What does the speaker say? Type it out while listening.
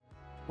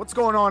What's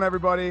going on,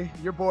 everybody?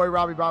 Your boy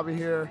Robbie Bobby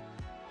here.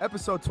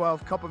 Episode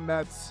 12, Cup of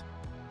Mets.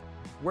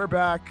 We're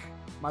back.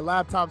 My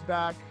laptop's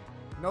back.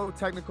 No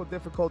technical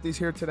difficulties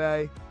here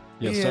today.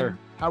 Yes, Ian, sir.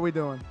 how we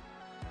doing?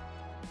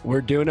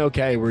 We're doing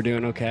okay. We're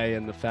doing okay.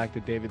 And the fact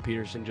that David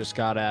Peterson just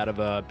got out of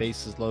a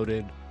bases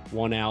loaded,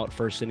 one out,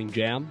 first inning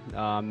jam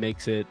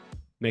makes it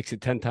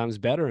 10 times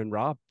better. And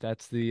Rob,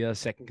 that's the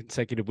second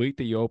consecutive week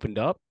that you opened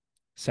up.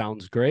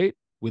 Sounds great.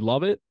 We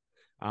love it.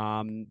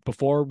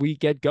 Before we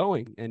get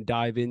going and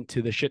dive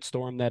into the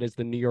shitstorm that is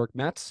the New York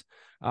Mets,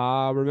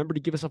 remember to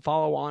give us a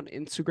follow on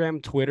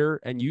Instagram, Twitter,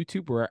 and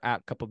YouTube. We're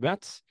at Cup of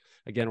Mets.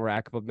 Again, we're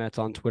at Cup of Mets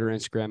on Twitter,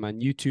 Instagram,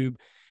 on YouTube.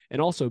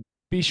 And also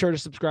be sure to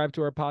subscribe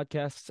to our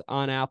podcasts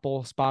on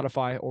Apple,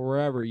 Spotify, or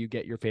wherever you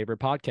get your favorite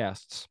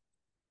podcasts.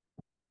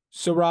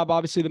 So, Rob,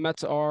 obviously the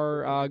Mets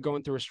are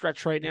going through a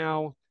stretch right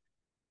now.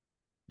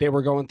 They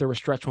were going through a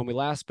stretch when we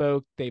last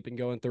spoke. They've been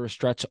going through a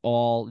stretch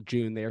all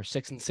June. They are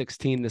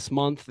 6-16 this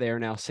month. They are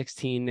now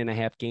 16 and a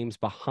half games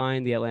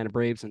behind the Atlanta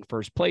Braves in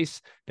first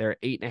place. They're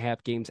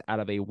 8.5 games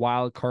out of a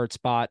wild card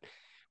spot.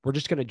 We're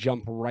just going to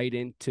jump right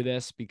into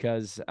this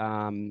because,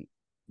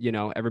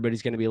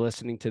 everybody's going to be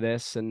listening to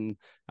this and,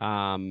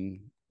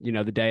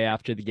 the day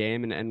after the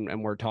game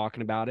and we're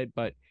talking about it.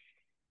 But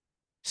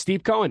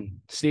Steve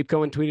Cohen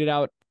tweeted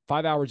out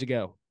 5 hours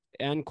ago,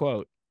 end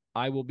quote,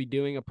 "I will be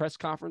doing a press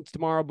conference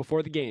tomorrow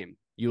before the game.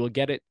 You will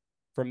get it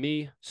from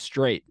me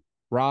straight."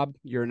 Rob,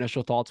 your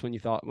initial thoughts when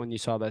you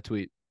saw that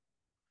tweet?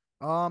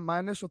 My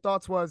initial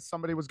thoughts was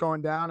somebody was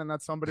going down, and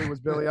that somebody was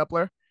Billy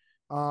Epler.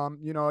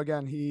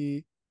 Again,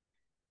 he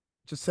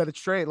just said it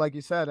straight, like you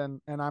said,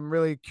 and I'm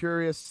really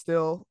curious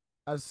still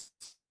as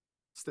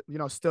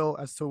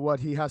to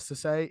what he has to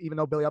say. Even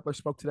though Billy Epler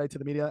spoke today to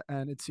the media,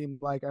 and it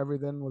seemed like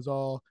everything was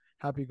all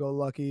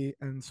happy-go-lucky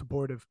and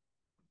supportive.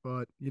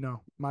 But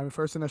my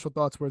first initial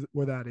thoughts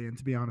were that, Ian.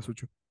 To be honest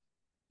with you.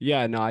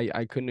 Yeah, no,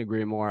 I couldn't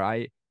agree more.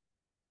 It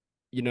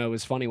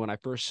was funny when I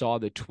first saw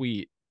the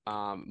tweet.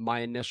 My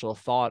initial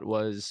thought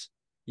was,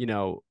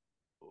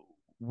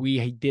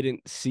 we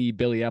didn't see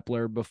Billy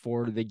Epler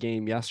before the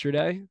game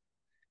yesterday,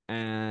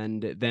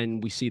 and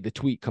then we see the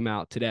tweet come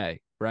out today,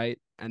 right?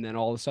 And then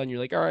all of a sudden you're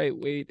like, all right,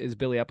 wait, is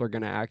Billy Epler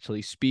going to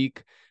actually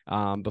speak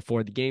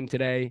before the game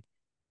today?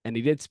 And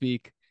he did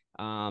speak.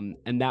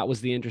 And that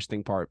was the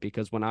interesting part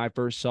because when I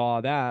first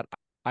saw that,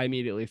 I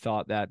immediately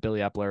thought that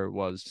Billy Epler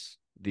was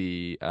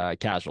the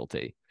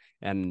casualty.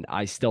 And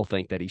I still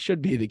think that he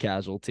should be the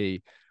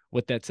casualty.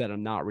 With that said,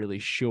 I'm not really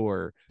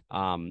sure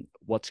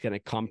what's going to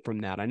come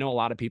from that. I know a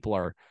lot of people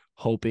are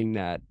hoping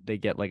that they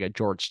get like a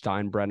George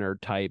Steinbrenner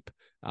type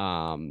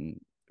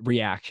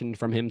reaction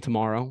from him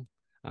tomorrow.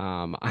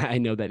 I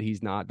know that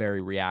he's not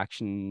very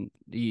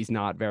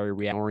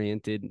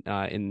oriented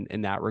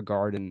in that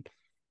regard, and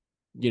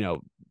you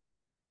know,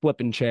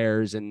 flipping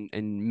chairs and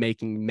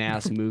making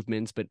mass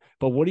movements. But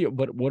what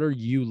are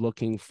you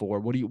looking for?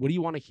 What do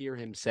you want to hear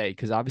him say?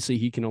 Because obviously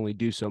he can only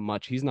do so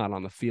much. He's not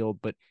on the field,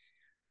 but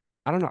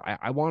I don't know.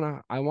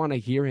 I wanna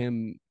hear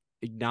him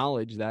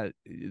acknowledge that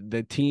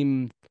the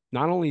team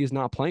not only is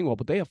not playing well,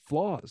 but they have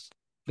flaws.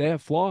 They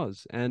have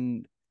flaws.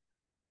 And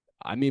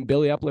I mean,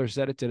 Billy Epler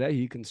said it today.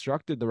 He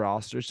constructed the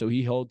roster, so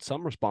he holds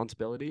some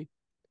responsibility.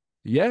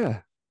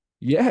 Yeah.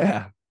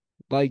 Yeah.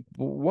 Like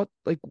what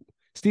like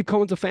Steve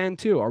Cohen's a fan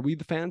too. Are we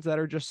the fans that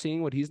are just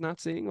seeing what he's not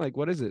seeing? Like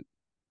what is it?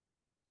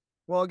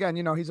 Well, again,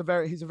 he's a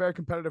very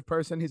competitive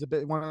person. He's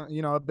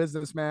a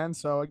businessman.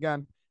 So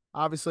again,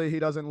 obviously he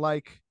doesn't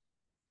like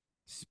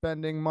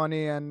spending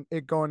money and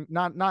it going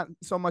not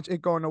so much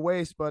it going to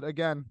waste, but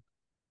again,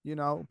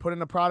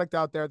 putting a product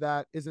out there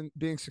that isn't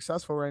being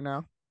successful right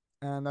now.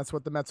 And that's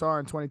what the Mets are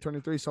in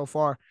 2023 so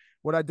far.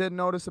 What I did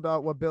notice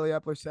about what Billy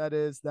Epler said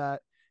is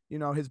that,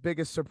 his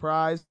biggest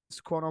surprise,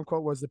 quote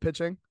unquote, was the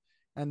pitching,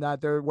 and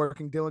that they're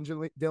working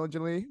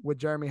diligently with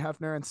Jeremy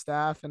Hefner and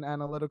staff and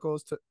analytic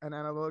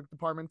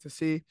department to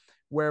see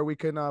where we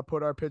can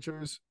put our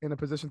pitchers in a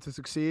position to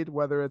succeed,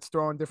 whether it's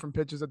throwing different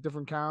pitches at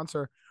different counts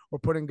or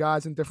putting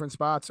guys in different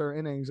spots or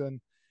innings. And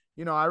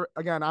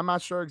I'm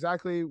not sure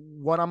exactly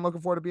what I'm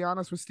looking for, to be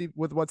honest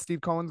with what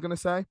Steve Cohen's going to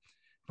say,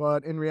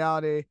 but in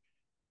reality,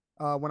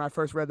 when I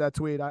first read that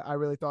tweet, I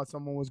really thought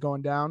someone was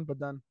going down. But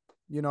then,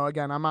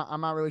 again, I'm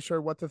not really sure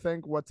what to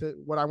think, what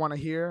I want to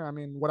hear. I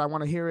mean, what I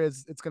want to hear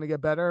is it's going to get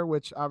better,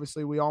 which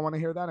obviously we all want to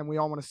hear that and we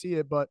all want to see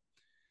it. But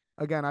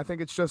again, I think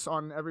it's just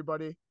on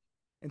everybody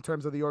in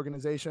terms of the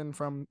organization,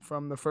 from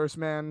the first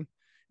man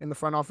in the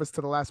front office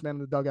to the last man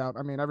in the dugout.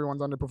 I mean,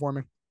 everyone's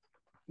underperforming.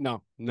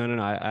 No.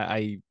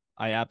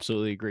 I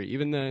absolutely agree.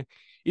 Even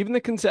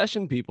the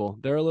concession people,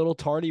 they're a little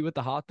tardy with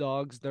the hot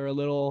dogs. They're a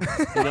little,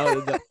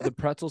 the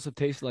pretzels have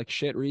tasted like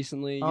shit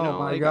recently. Oh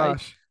my Like I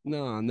gosh,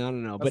 no.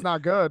 that's But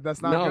not good.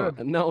 That's not no,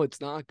 good. no,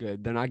 it's not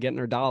good. They're not getting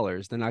their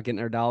dollars. They're not getting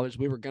their dollars.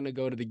 We were gonna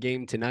go to the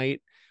game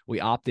tonight. We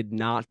opted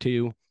not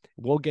to.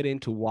 We'll get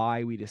into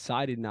why we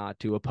decided not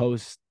to.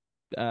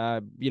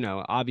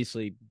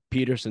 Obviously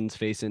Peterson's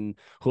facing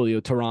Julio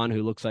Teheran,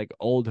 who looks like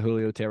old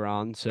Julio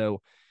Teheran.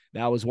 So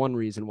that was one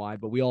reason why.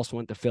 But we also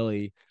went to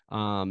Philly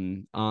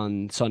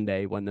on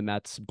Sunday when the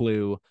Mets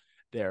blew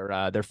their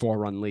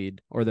 4-run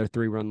lead or their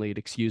 3-run lead,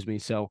 excuse me.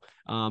 So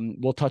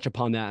we'll touch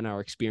upon that in our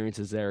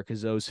experiences there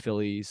because those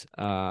Phillies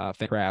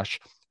crash.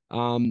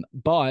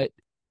 But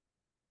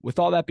with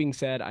all that being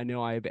said, I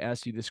know I've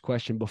asked you this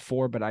question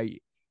before, but I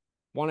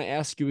want to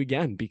ask you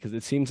again because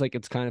it seems like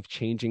it's kind of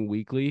changing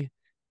weekly.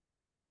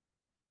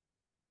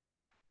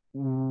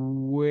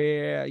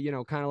 Where,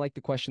 kind of like the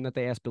question that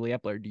they asked Billy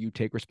Epler, do you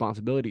take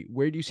responsibility?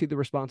 Where do you see the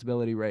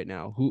responsibility right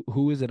now?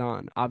 Who is it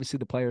on? Obviously,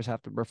 the players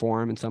have to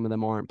perform, and some of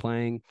them aren't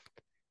playing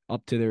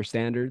up to their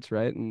standards,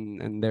 right?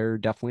 And they're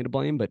definitely to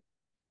blame. But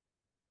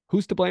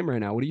who's to blame right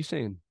now? What are you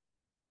saying?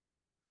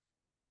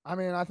 I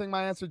mean, I think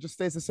my answer just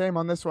stays the same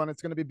on this one.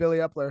 It's going to be Billy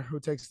Epler who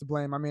takes the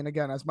blame. I mean,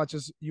 again, as much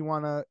as you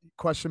want to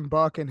question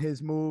Buck and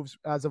his moves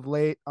as of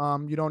late,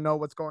 you don't know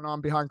what's going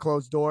on behind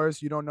closed doors.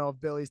 You don't know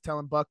if Billy's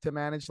telling Buck to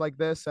manage like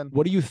this,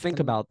 What do you think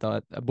and about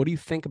that? What do you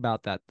think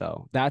about that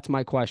though? That's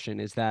my question.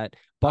 Is that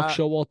Buck I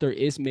Showalter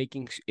is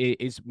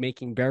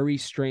making very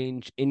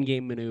strange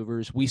in-game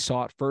maneuvers. We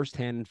saw it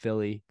firsthand in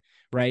Philly,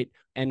 right?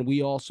 And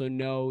we also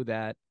know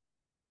that,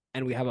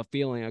 and we have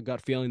a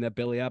gut feeling that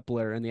Billy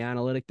Epler and the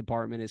analytic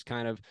department is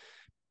kind of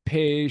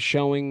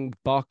showing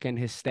Buck and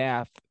his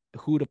staff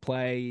who to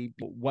play,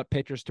 what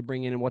pitchers to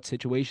bring in what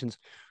situations.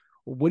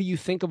 What do you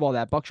think of all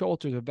that? Buck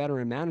Showalter's a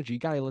veteran manager. You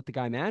got to let the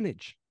guy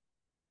manage.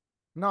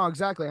 no,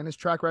 exactly, and his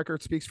track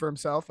record speaks for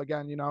himself.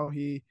 Again,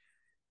 he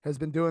has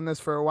been doing this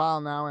for a while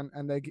now, and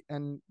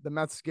the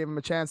Mets gave him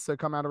a chance to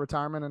come out of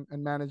retirement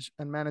and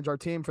manage our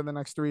team for the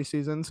next 3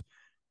 seasons.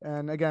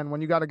 And again,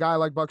 when you got a guy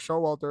like Buck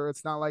Showalter,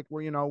 it's not like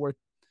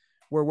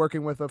we're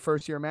working with a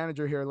first year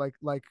manager here,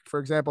 like for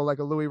example, like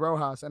a Louis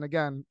Rojas. And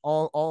again,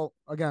 all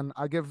again,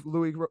 I give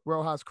Louis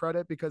Rojas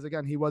credit because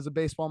again, he was a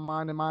baseball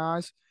mind in my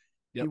eyes.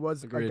 He Yep,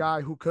 was a agreed.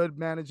 guy who could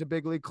manage a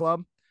big league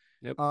club,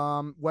 Yep.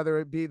 whether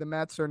it be the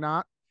Mets or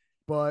not.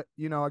 But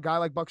a guy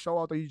like Buck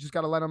Showalter, you just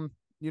got to let him,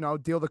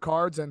 deal the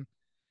cards and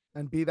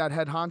be that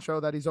head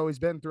honcho that he's always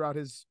been throughout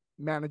his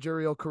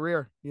managerial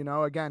career.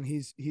 Again,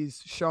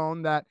 he's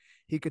shown that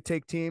he could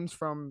take teams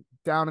from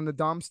down in the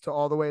dumps to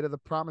all the way to the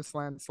promised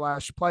land /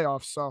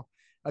 playoffs. So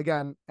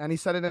again, and he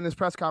said it in his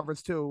press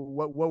conference too.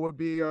 What would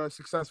be a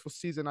successful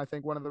season? I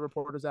think one of the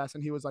reporters asked,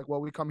 and he was like,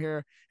 "Well, we come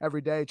here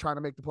every day trying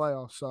to make the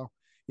playoffs." So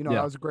that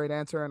Yeah. was a great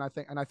answer, and I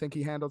think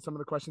he handled some of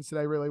the questions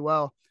today really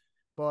well.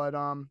 But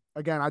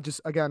again,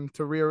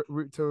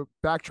 to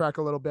backtrack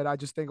a little bit, I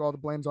just think all the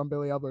blame's on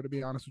Billy Elber, to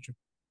be honest with you.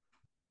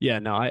 Yeah,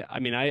 no, I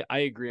mean, I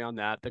agree on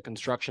that. The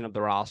construction of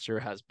the roster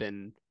has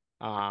been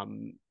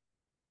um,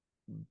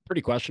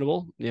 pretty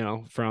questionable,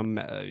 from,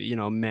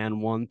 man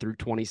 1 through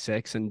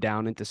 26 and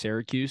down into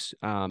Syracuse.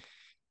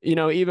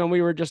 Even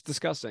we were just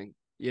discussing,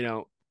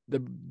 the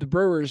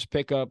Brewers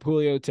pick up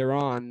Julio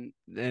Teheran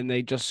and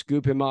they just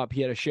scoop him up.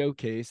 He had a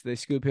showcase. They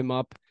scoop him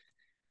up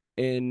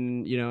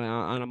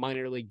on a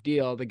minor league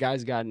deal. The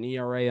guy's got an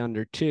ERA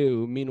under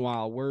 2.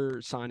 Meanwhile,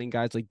 we're signing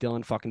guys like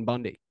Dylan fucking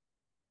Bundy.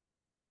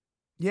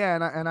 Yeah,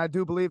 and I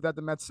do believe that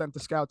the Mets sent the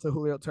scout to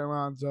Julio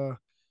Teheran's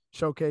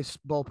showcase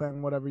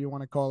bullpen, whatever you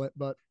want to call it.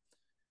 But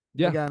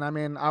Yeah, again, I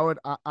mean,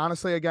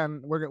 honestly,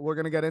 again, we're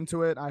gonna get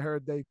into it. I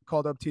heard they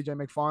called up T.J.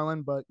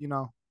 McFarland, but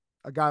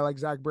a guy like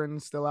Zach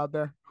Britton's still out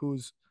there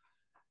who's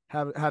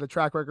have had a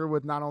track record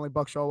with not only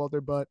Buck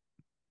Showalter, but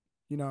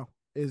you know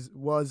is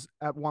was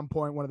at one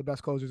point one of the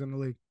best closers in the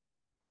league.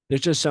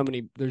 there's just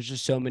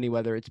so many,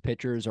 whether it's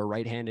pitchers or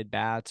right-handed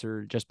bats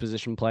or just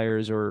position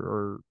players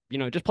or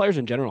just players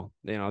in general,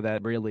 that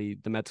really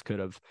the Mets could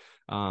have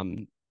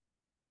um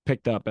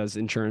picked up as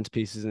insurance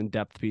pieces and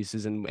depth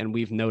pieces, and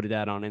we've noted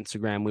that on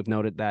Instagram. We've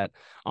noted that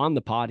on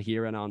the pod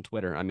here and on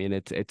Twitter. I mean,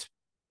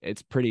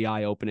 it's pretty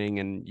eye-opening,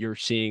 and you're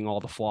seeing all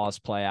the flaws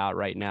play out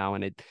right now,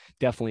 and it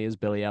definitely is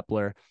Billy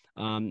Epler.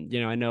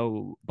 I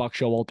know Buck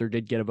Showalter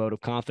did get a vote of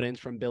confidence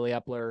from Billy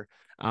Epler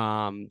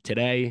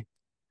today,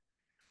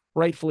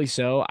 rightfully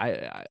so.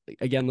 I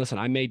again, listen,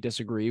 I may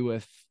disagree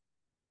with,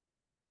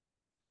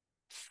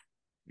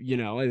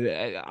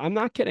 I'm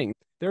not kidding.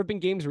 There have been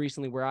games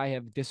recently where I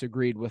have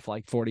disagreed with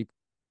like 40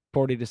 to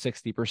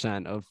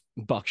 60% of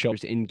Buck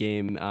Showalter's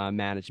in-game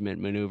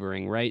management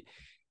maneuvering, right?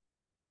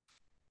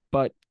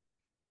 But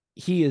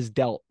he is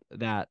dealt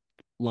that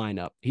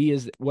lineup. He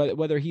is,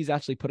 whether he's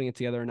actually putting it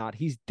together or not,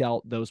 he's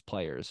dealt those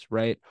players,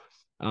 right?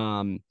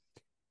 Um,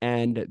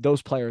 and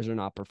those players are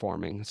not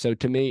performing. So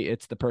to me,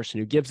 it's the person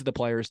who gives the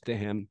players to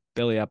him,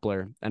 Billy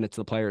Epler, and it's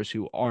the players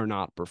who are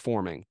not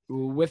performing.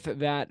 With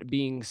that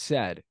being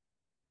said,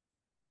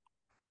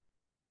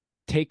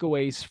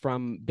 takeaways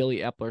from Billy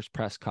Epler's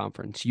press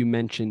conference. You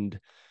mentioned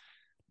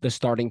the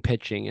starting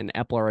pitching and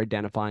Epler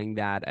identifying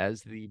that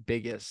as the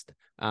biggest,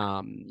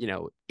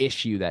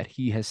 issue that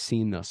he has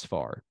seen thus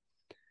far.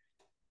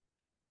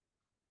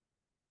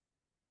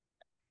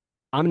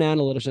 I'm an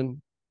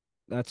analytician.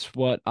 That's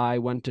what I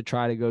went to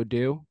try to go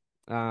do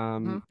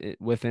Mhm.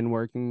 within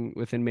working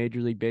within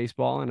Major League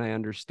Baseball, and I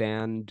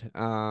understand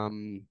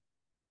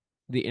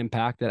the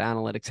impact that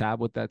analytics have.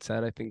 With that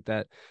said, I think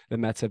that the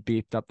Mets have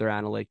beefed up their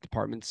analytic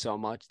department so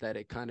much that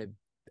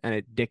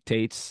it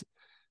dictates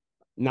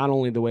not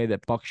only the way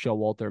that Buck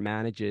Showalter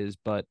manages,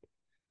 but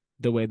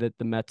the way that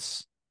the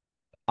Mets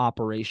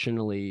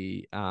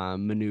operationally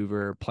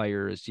maneuver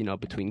players,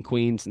 between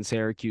Queens and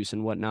Syracuse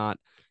and whatnot.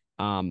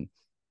 Um,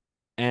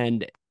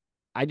 and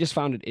I just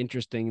found it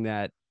interesting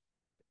that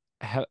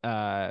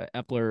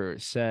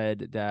Epler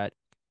said that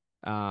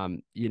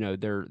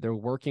they're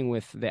working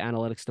with the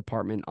analytics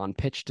department on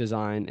pitch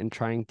design and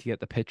trying to get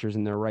the pitchers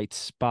in their right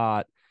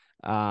spot.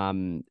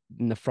 In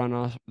the front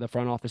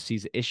office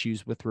sees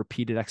issues with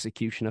repeated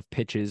execution of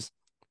pitches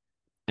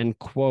and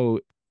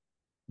quote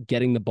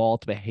getting the ball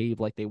to behave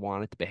like they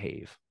want it to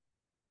behave.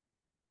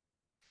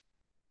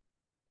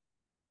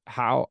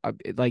 How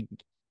like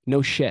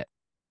no shit,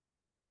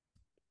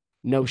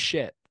 no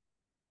shit.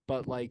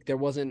 But like there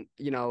wasn't,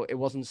 it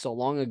wasn't so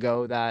long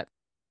ago that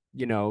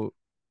you know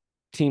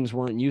teams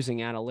weren't using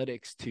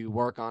analytics to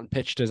work on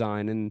pitch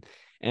design, and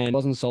it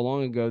wasn't so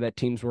long ago that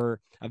teams were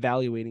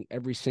evaluating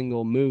every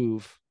single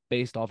move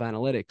based off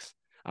analytics.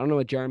 I don't know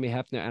what Jeremy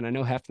Hefner, and I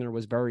know Hefner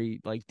was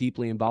very like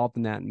deeply involved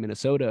in that in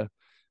Minnesota.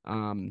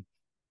 Um,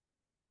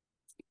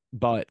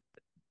 but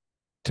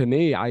to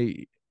me,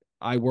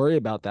 I worry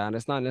about that. And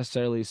it's not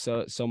necessarily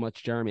so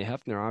much Jeremy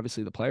Hefner.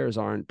 Obviously, the players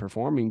aren't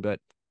performing, but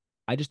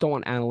I just don't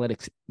want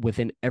analytics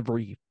within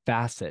every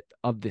facet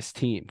of this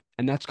team.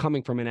 And that's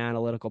coming from an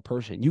analytical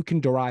person. You can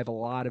derive a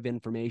lot of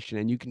information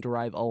and you can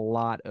derive a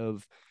lot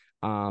of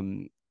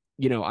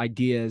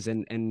ideas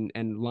and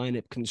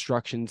lineup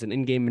constructions and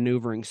in-game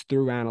maneuverings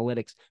through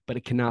analytics, but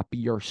it cannot be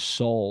your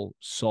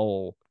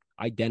sole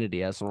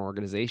identity as an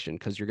organization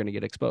because you're going to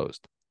get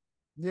exposed.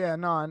 Yeah,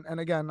 no, and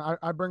again,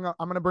 I'm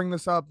gonna bring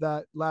this up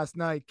that last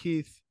night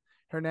Keith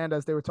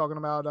Hernandez, they were talking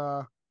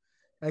about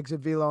exit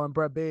velo and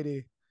Brett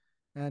Beatty,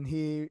 and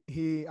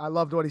I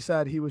loved what he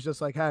said. He was just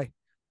like, hey,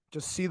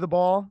 just see the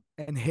ball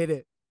and hit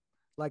it.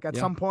 Like at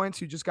Yeah, some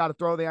points, you just got to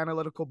throw the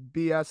analytical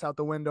BS out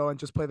the window and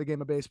just play the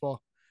game of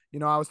baseball.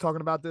 I was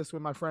talking about this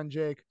with my friend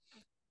Jake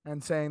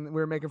and saying we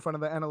were making fun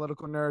of the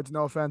analytical nerds.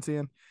 No offense,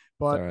 Ian, it's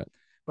but all right.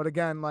 but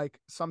again, like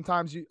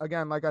sometimes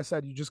like I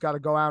said, you just got to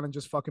go out and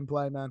just fucking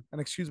play, man. And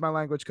excuse my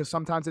language, because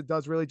sometimes it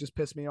does really just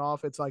piss me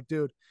off. It's like,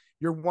 dude,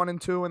 you're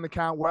 1-2 in the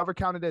count, whatever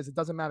count it is, it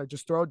doesn't matter.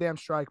 Just throw a damn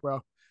strike,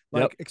 bro.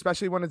 Yep. Like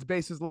especially when it's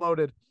bases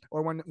loaded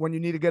or when you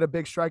need to get a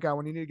big strikeout,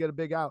 when you need to get a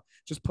big out,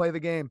 just play the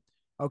game.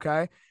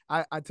 Okay.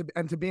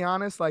 To be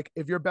honest, like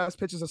if your best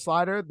pitch is a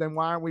slider, then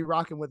why aren't we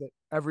rocking with it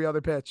every other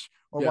pitch?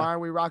 Or Yeah. why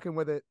aren't we rocking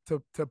with it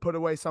to put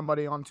away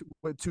somebody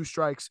with 2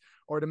 strikes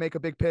or to make a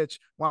big pitch?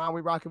 Why aren't we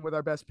rocking with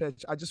our best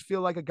pitch? I just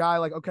feel like a guy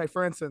like, okay,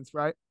 for instance,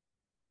 right?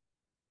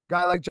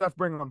 Guy like Jeff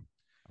Brigham,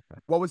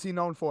 what was he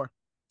known for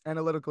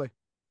analytically?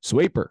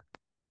 Sweeper.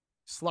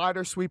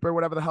 Slider, sweeper,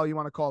 whatever the hell you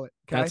want to call it.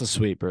 That's Okay. a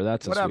sweeper.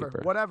 That's a Whatever,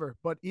 sweeper. whatever.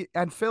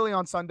 And Philly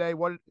on Sunday,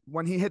 when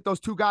he hit those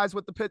 2 guys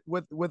with the pit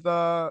with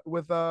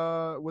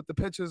the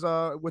pitches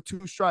with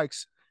 2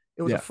 strikes,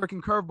 it was a Yeah.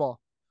 freaking curveball.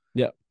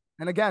 Yeah.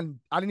 And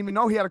again, I didn't even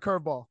know he had a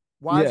curveball.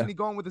 Why isn't Yeah. he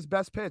going with his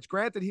best pitch?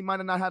 Granted, he might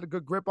have not had a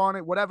good grip on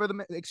it, whatever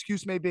the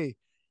excuse may be.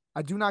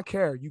 I do not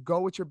care. You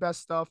go with your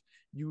best stuff.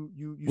 You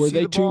Were see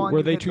they the two ball and were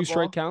you they hit two the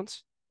strike ball.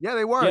 counts? Yeah,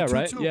 they were Yeah, two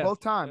right? two Yeah. both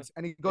Yeah. times,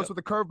 and he goes Yep. with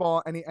the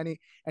curveball, and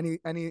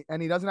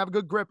he doesn't have a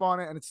good grip on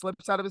it, and it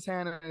slips out of his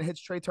hand and it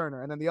hits Trey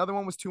Turner, and then the other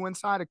one was 2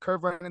 inside, it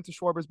curved right into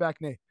Schwarber's back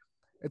knee.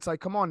 It's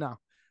like, come on now,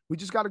 we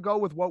just got to go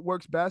with what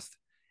works best.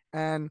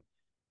 And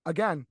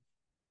again,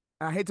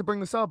 I hate to bring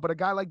this up, but a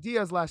guy like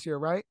Diaz last year,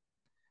 right?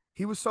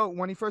 He was so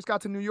when he first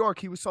got to New York,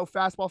 he was so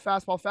fastball,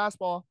 fastball,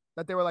 fastball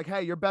that they were like,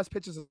 "Hey, your best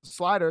pitch is a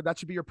slider. That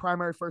should be your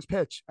primary first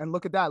pitch." And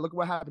look at that. Look at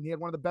what happened. He had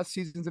one of the best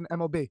seasons in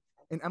MLB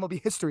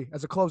history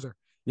as a closer,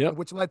 Yep.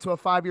 which led to a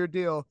 5-year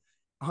deal,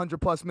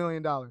 $100+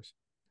 million.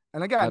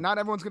 And again, I, not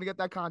everyone's going to get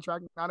that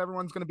contract. Not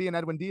everyone's going to be an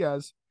Edwin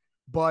Diaz.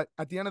 But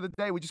at the end of the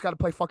day, we just got to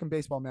play fucking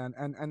baseball, man.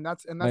 And I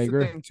that's the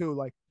agree. thing too.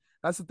 Like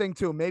that's the thing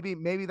too.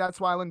 Maybe that's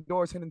why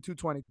Lindor's hitting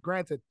 220.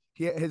 Granted,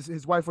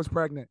 his wife was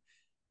pregnant.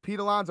 Pete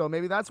Alonso,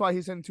 maybe that's why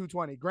he's hitting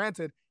 220.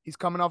 Granted, he's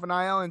coming off an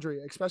IL injury,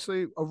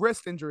 especially a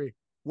wrist injury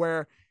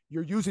where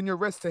you're using your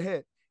wrist to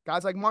hit.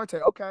 Guys like Marte,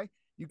 okay,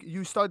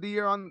 you start the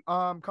year on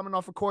coming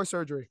off a core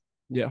surgery,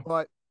 Yeah.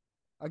 but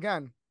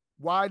again,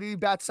 why did he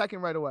bat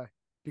second right away?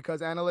 Because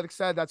analytics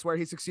said that's where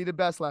he succeeded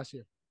best last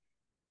year.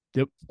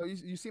 Yep. So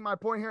you see my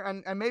point here,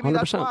 and maybe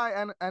that's 100%. why,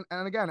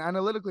 and again,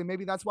 analytically,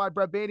 maybe that's why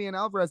Brett Beatty and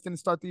Alvarez didn't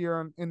start the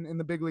year in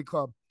the big league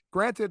club.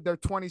 Granted, they're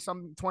 20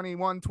 some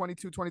 21,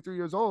 22, 23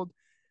 years old,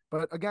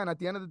 but again, at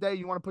the end of the day,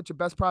 you want to put your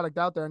best product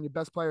out there and your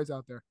best players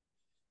out there,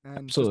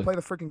 and just Absolutely. play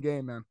the freaking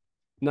game, man.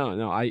 No,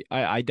 no,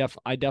 I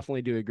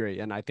definitely do agree.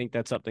 And I think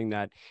that's something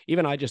that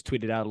even I just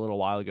tweeted out a little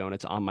while ago and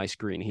it's on my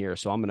screen here.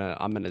 So I'm gonna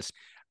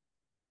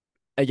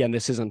again,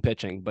 this isn't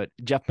pitching, but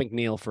Jeff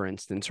McNeil, for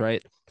instance,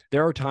 right?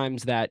 There are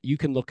times that you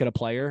can look at a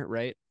player,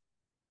 right?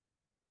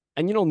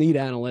 And you don't need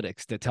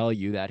analytics to tell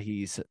you that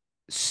he's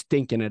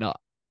stinking it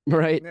up,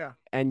 right? Yeah,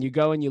 And you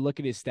go and you look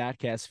at his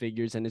StatCast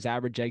figures, and his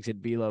average exit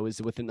velo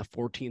is within the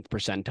 14th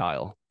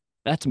percentile.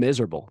 That's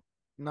miserable.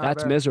 not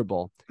That's very.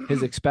 miserable.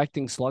 His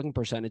expecting slugging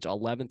percentage,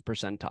 11th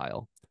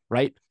percentile,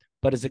 right?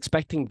 But his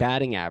expecting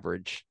batting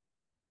average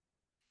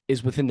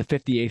is within the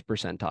 58th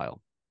percentile.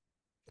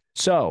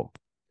 So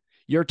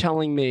you're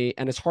telling me,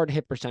 and his hard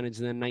hit percentage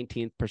is in the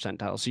 19th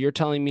percentile. So you're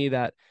telling me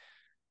that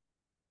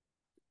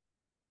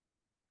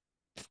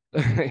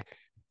 3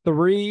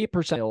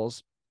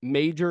 percentiles,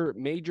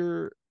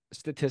 major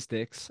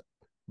statistics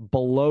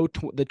below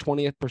the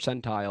 20th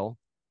percentile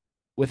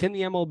within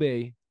the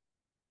MLB.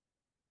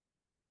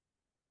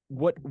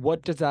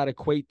 What does that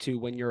equate to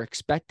when your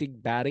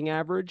expected batting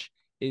average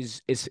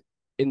is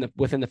in the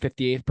within the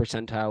 58th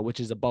percentile, which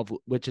is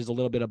a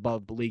little bit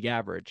above league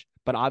average.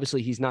 But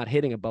obviously he's not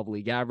hitting above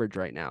league average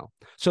right now.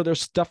 So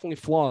there's definitely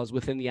flaws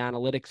within the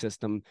analytic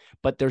system,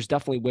 but there's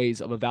definitely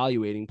ways of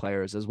evaluating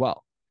players as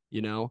well,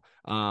 you know?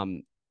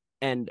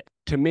 And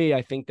to me,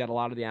 I think that a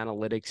lot of the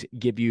analytics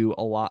give you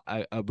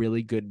a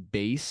really good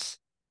base.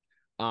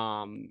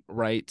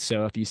 Right.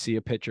 So if you see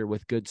a pitcher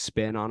with good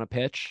spin on a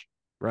pitch,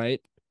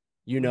 right,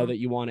 you know Mm-hmm. that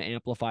you want to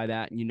amplify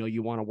that, and you know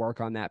you want to work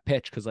on that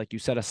pitch because, like you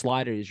said, a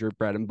slider is your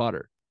bread and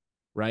butter,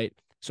 right?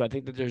 So I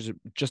think that there's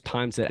just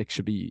times that it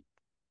should be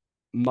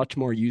much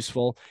more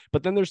useful.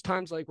 But then there's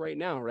times like right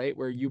now, right,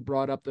 where you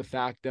brought up the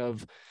fact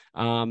of,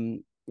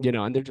 and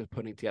they're just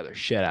putting together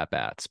shit at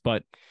bats.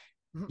 But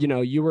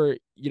you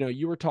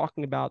were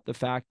talking about the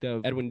fact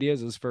of Edwin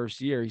Diaz's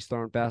first year. He's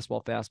throwing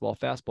fastball, fastball,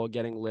 fastball,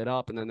 getting lit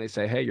up, and then they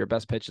say, "Hey, your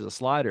best pitch is a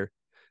slider."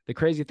 The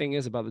crazy thing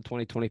is about the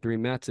 2023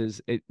 Mets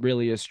is it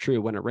really is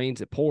true. When it rains,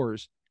 it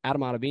pours.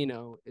 Adam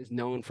Ottavino is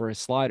known for his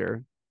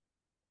slider.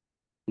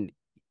 And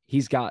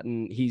he's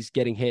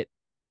getting hit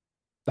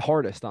the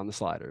hardest on the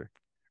slider,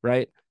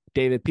 right?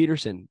 David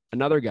Peterson,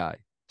 another guy,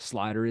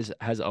 slider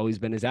has always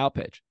been his out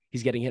pitch.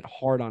 He's getting hit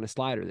hard on a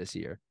slider this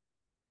year.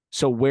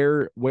 So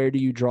where do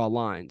you draw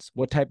lines?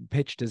 What type of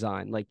pitch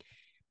design? Like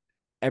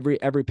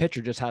every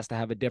pitcher just has to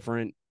have a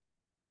different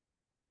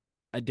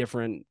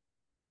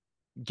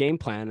game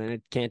plan, and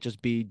it can't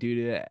just be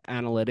due to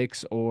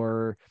analytics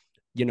or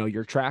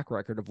your track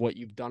record of what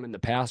you've done in the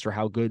past or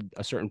how good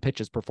a certain pitch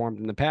has performed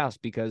in the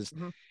past, because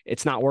Mm-hmm.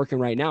 it's not working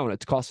right now and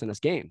it's costing us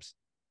games.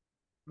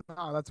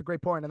 No, that's a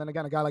great point. And then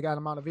again, a guy like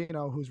Adam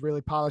Ottavino, who's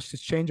really polished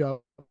his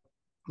changeup,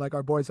 like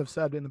our boys have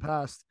said in the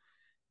past,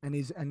 and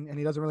he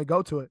doesn't really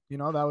go to it.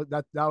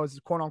 That was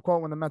quote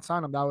unquote when the Mets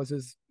signed him. That was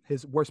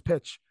his worst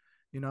pitch.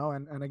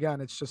 And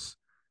again, it's just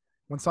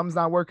when something's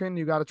not working,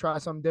 you got to try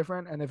something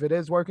different. And if it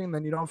is working,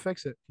 then you don't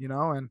fix it.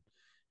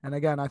 And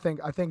again, I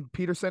think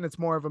Peterson, it's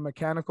more of a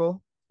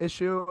mechanical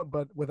issue,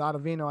 but with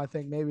Ottavino, I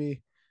think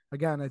maybe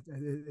again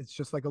it's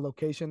just like a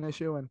location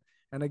issue.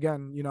 And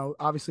again,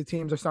 obviously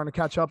teams are starting to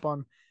catch up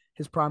on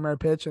his primary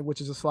pitch, and which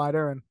is a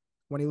slider. And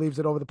when he leaves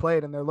it over the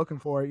plate and they're looking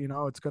for it,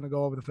 it's going to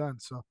go over the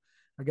fence. So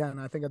again,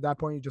 I think at that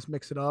point you just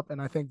mix it up, and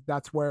I think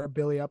that's where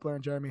Billy Epler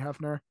and Jeremy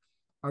Hefner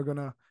are going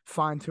to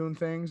fine tune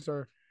things,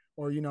 or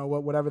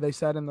whatever they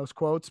said in those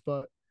quotes.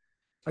 But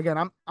again,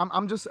 I'm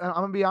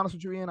gonna be honest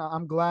with you, Ian.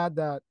 I'm glad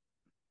that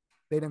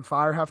they didn't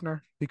fire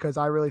Hefner, because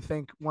I really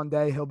think one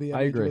day he'll be a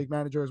I major agree. league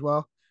manager as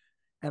well.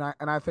 And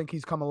I think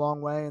he's come a long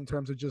way in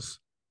terms of just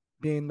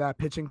being that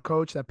pitching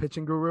coach, that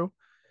pitching guru.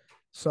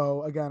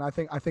 So again, I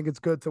think it's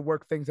good to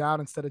work things out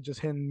instead of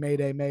just hitting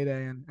Mayday,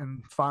 Mayday,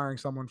 and firing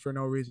someone for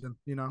no reason,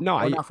 No,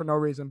 or I not for no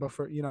reason, but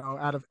for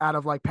out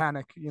of like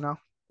panic.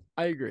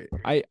 I agree.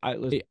 I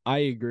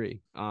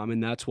agree.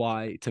 And that's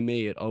why to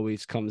me it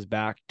always comes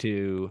back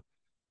to,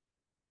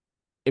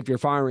 if you're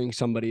firing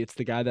somebody, it's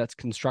the guy that's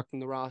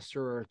constructing the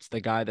roster or it's the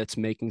guy that's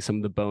making some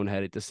of the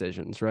boneheaded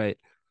decisions, right?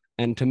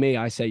 And to me,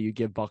 I say you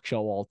give Buck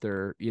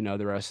Showalter,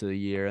 the rest of the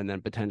year and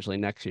then potentially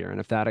next year. And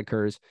if that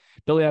occurs,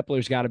 Billy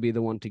Epler's got to be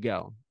the one to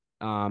go.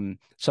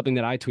 Something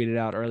that I tweeted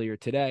out earlier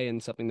today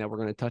and something that we're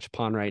going to touch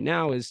upon right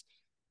now is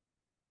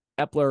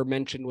Epler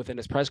mentioned within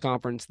his press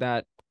conference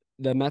that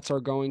the Mets are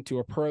going to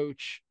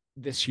approach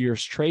this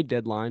year's trade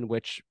deadline,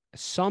 which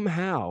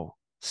somehow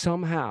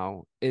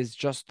is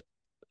just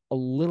a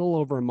little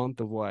over a month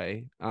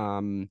away.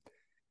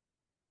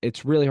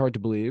 It's really hard to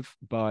believe,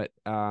 but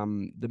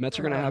the Mets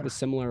are going to have a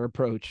similar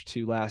approach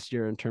to last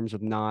year in terms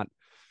of they're not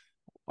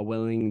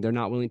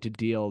willing to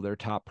deal their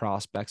top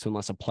prospects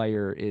unless a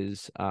player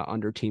is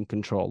under team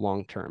control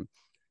long term.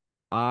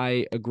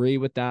 I agree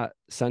with that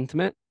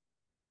sentiment,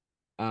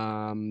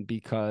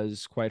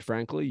 because quite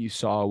frankly, you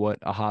saw what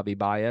a Javi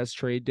Baez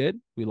trade did.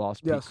 We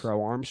lost Pete Yes.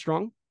 Crow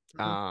Armstrong.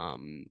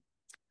 Mm-hmm.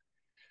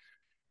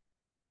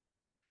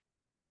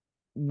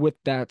 With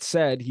that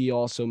said, he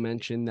also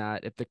mentioned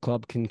that if the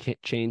club can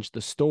change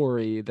the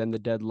story, then at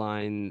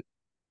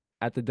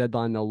the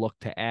deadline, they'll look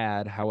to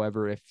add.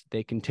 However, if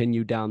they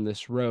continue down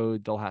this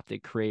road, they'll have to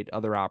create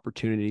other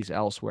opportunities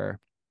elsewhere.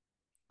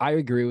 I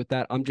agree with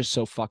that. I'm just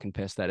so fucking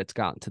pissed that it's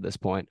gotten to this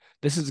point.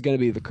 This is going to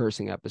be the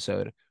cursing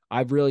episode.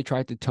 I've really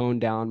tried to tone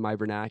down my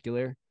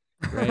vernacular,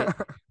 right?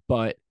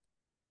 But,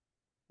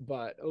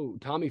 oh,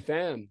 Tommy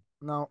Pham.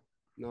 No,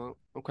 No,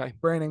 okay.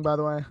 raining by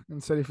the way in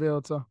City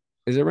Field. So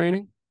Is it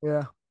raining?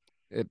 yeah.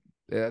 It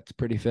That's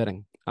pretty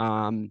fitting.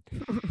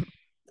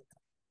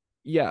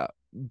 Yeah,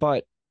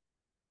 but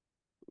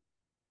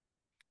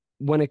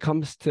when it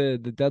comes to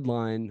the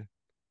deadline,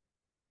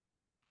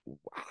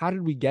 how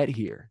did we get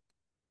here?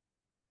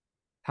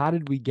 How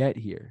did we get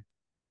here?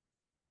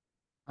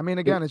 I mean,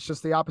 It, again, it's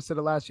just the opposite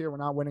of last year. We're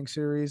not winning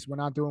series. We're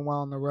not doing well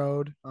on the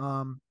road.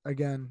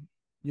 Again,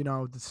 the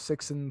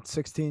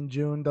 6-16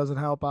 June doesn't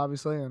help,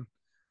 obviously, and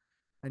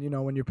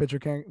when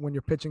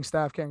your pitching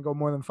staff can't go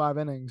more than 5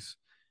 innings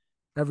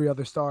every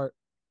other start,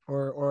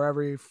 or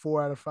every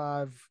 4 out of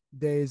 5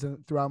 days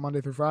throughout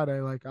Monday through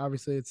Friday, like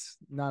obviously it's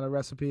not a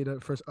recipe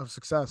of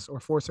success or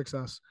for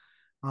success.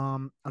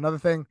 Um, another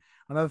thing,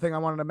 another thing I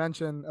wanted to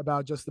mention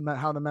about just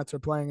how the Mets are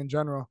playing in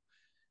general,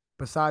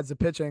 besides the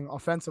pitching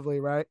offensively,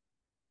 right?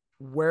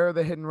 Where are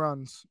the hidden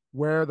runs?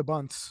 Where are the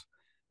bunts?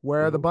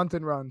 Where are the Mhm.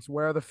 bunting runs?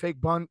 Where are the fake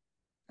bunt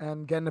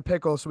and getting a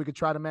pickle so we could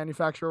try to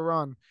manufacture a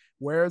run?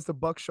 Where is the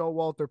Buck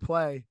Showalter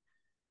play?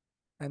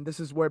 And this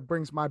is where it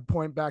brings my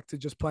point back to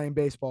just playing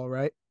baseball,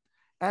 right?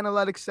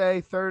 Analytics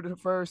say third to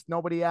first,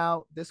 nobody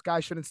out. This guy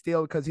shouldn't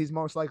steal because he's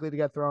most likely to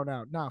get thrown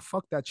out. Nah,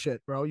 fuck that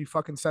shit, bro. You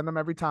fucking send them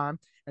every time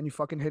and you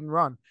fucking hit and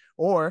run.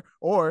 Or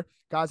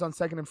guys on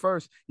second and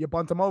first, you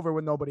bunt them over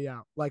with nobody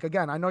out. Like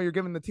again, I know you're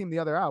giving the team the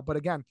other out, but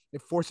again,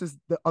 it forces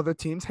the other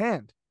team's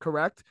hand,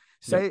 correct?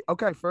 Yep. Say,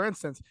 okay, for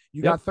instance,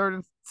 you Yep. got third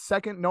and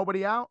second,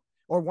 nobody out,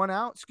 or one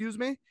out, excuse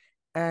me,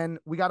 and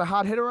we got a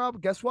hot hitter up.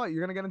 Guess what?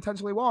 You're gonna get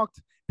intentionally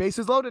walked.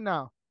 Bases loaded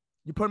now.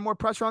 You put more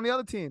pressure on the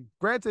other team.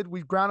 Granted,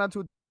 we ground out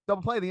to a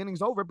double play, the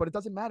inning's over, but it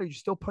doesn't matter. You're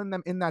still putting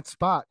them in that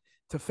spot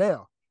to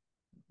fail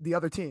the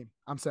other team.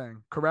 I'm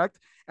saying, correct?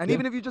 And Yeah.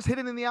 even if you just hit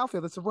it in the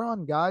outfield, it's a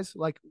run, guys.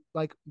 Like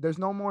there's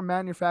no more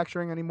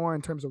manufacturing anymore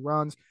in terms of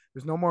runs.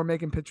 There's no more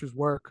making pitchers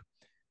work.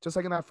 Just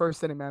like in that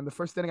first inning, man. The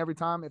first inning, every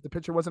time, if the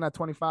pitcher wasn't at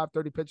 25,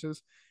 30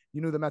 pitches, you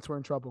knew the Mets were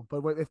in trouble.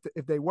 But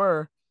if they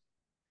were,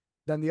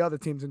 then the other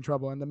team's in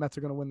trouble and the Mets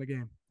are going to win the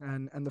game.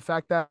 And the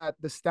fact that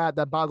the stat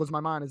that boggles my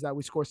mind is that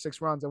we score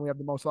 6 runs and we have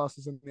the most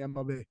losses in the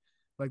MLB.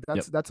 Like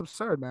Yep. that's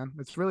absurd, man.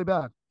 It's really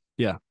bad.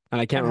 Yeah. And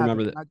I can't Can't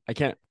remember happen.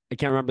 that. I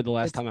can't remember the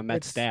last It's time I met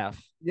it's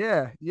staff.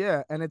 yeah,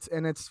 yeah, and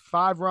it's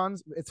 5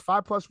 runs. It's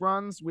 5+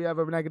 runs. We have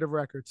a negative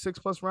record.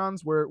 6+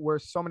 runs. We're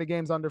so many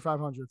games under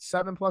 500.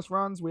 7+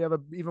 runs. We have a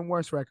even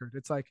worse record.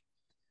 It's like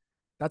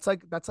that's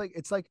like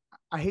it's like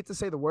I hate to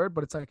say the word,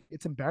 but it's like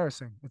it's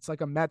embarrassing. It's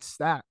like a Mets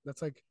stat.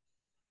 That's like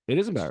It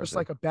is it's just embarrassing.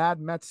 like a bad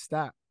Mets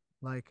stat.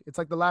 Like it's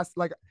like the last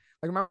like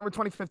remember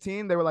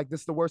 2015 they were like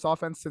this is the worst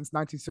offense since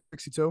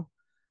 1962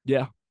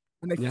 Yeah.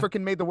 and they Yeah.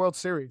 freaking made the World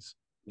Series.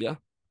 Yeah.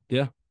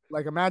 Yeah.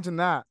 Like imagine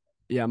that.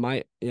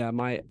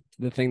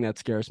 The thing that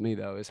scares me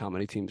though is how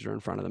many teams are in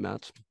front of the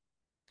Mets.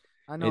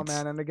 I know, It's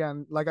man. And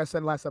again, like I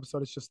said last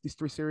episode, it's just these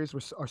 3 series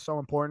are so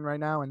important right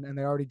now, and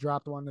they already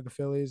dropped one to the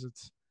Phillies.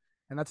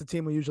 And that's a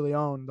team we usually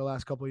own the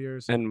last couple of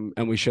years, and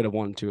we should have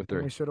won two or and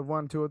three. we should have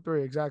won 2 or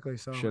 3 exactly.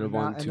 So Should have and now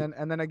won two.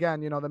 and then again,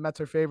 the Mets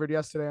are favored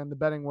yesterday in the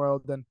betting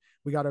world. Then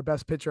we got our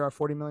best pitcher, our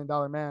 $40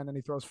 million man, and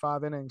he throws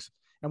 5 innings,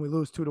 and we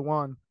lose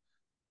 2-1.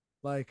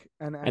 Like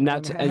and And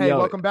hey, yo,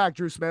 welcome back,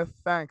 Drew Smith.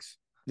 Thanks.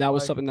 Like that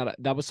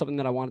was something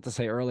that I wanted to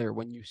say earlier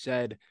when you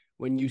said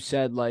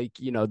like,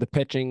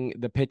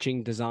 the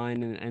pitching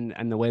design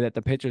and the way that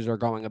the pitchers are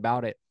going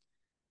about it.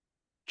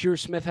 Drew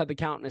Smith had the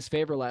count in his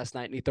favor last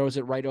night and he throws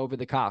it right over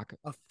the cock.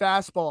 a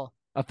fastball,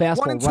 A one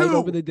fastball and right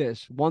over two, the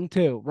dish.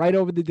 1-2, right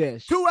over the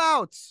dish. 2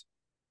 outs.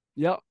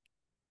 Yep.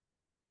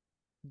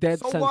 Dead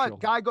So what? central.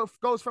 Guy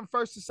goes from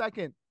first to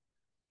second.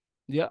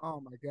 Yep.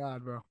 Oh my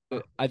god,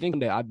 bro. I think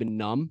that I've been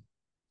numb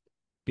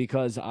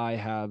because I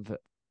have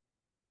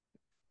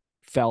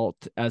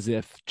felt as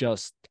if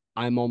just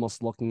I'm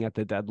almost looking at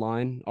the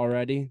deadline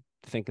already,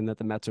 thinking that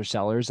the Mets are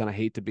sellers. And I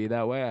hate to be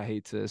that way. I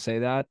hate to say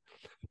that.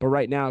 But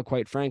right now,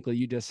 quite frankly,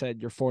 you just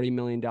said you're $40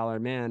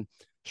 million man.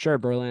 Sure,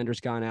 Verlander's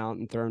gone out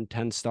and thrown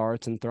 10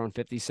 starts and thrown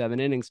 57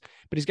 innings,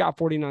 but he's got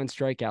 49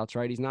 strikeouts,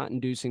 right? He's not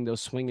inducing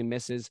those swing and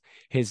misses.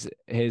 His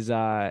FIP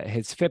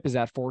is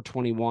at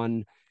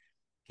 421.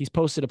 He's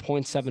posted a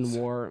 .7 Jesus.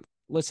 WAR.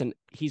 Listen,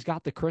 he's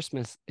got the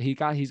Christmas. He's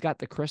got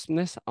the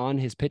crispness on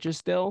his pitches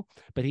still,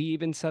 but he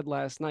even said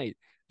last night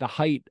the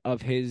height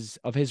of his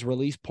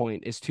release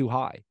point is too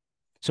high.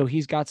 So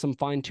he's got some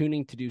fine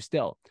tuning to do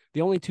still.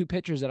 The only two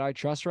pitchers that I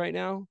trust right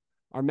now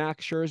are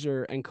Max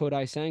Scherzer and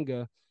Kodai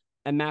Senga,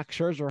 and Max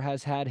Scherzer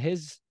has had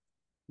his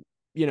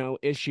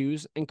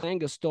issues, and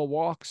Senga still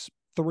walks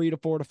 3 to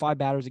 4 to 5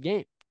 batters a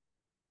game.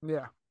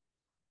 Yeah.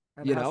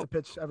 And You has know, to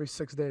pitch every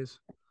 6 days.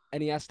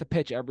 and he has to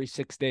pitch every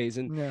 6 days.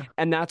 And Yeah.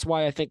 and that's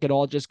why I think it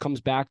all just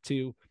comes back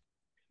to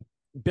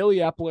Billy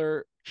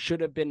Epler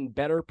should have been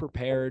better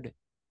prepared.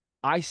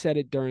 I said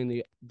it during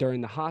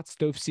the hot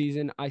stove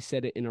season. I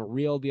said it in a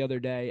reel the other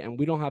day, and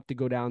we don't have to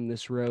go down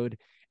this road.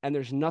 And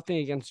there's nothing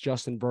against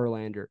Justin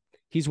Verlander.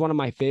 He's one of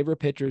my favorite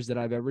pitchers that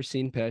I've ever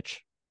seen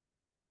pitch.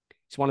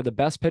 He's one of the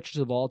best pitchers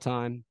of all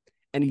time,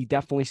 and he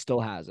definitely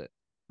still has it.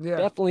 Yeah.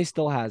 Definitely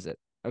still has it.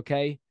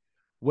 Okay.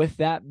 With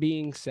that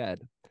being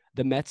said,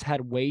 the Mets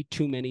had way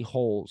too many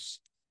holes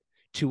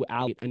to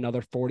allocate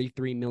another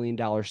 $43 million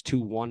to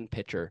one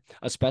pitcher,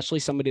 especially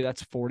somebody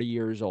that's 40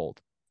 years old.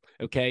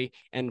 Okay.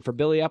 And for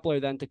Billy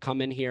Epler then to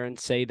come in here and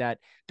say that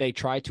they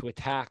tried to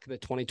attack the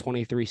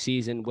 2023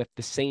 season with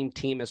the same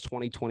team as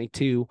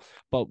 2022,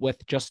 but with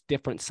just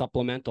different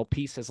supplemental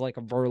pieces like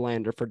a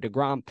Verlander for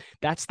DeGrom,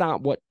 that's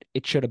not what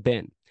it should have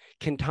been.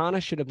 Quintana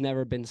should have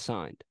never been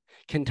signed.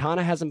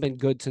 Quintana hasn't been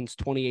good since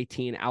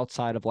 2018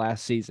 outside of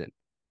last season,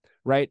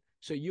 right?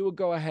 So you would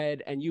go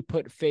ahead and you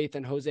put faith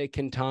in Jose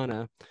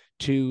Quintana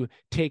to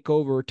take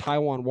over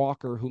Taijuan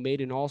Walker, who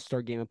made an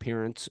All-Star game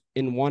appearance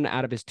in one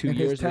out of his two In his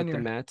years with the tenure.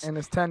 Mets. In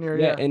his tenure,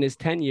 Yeah, yeah. in his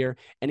tenure.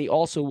 And he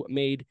also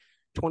made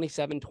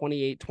 27,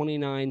 28,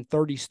 29,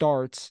 30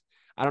 starts.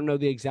 I don't know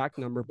the exact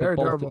number, Very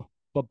durable.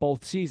 but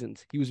both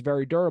seasons. He was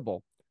very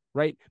durable,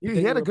 right? But He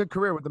then had a good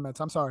career with the Mets.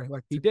 I'm sorry,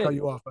 like he to cut did.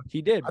 you off, but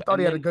He did. I thought And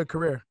he had a then good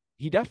career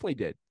he definitely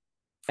did.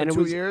 for And it two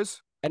was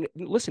years. and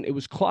listen, it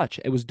was clutch.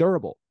 It was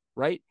durable,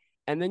 right?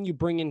 And then you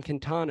bring in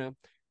Quintana,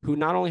 who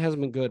not only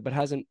hasn't been good, but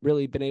hasn't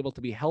really been able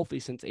to be healthy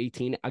since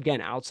 18.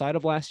 Again, outside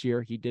of last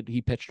year, he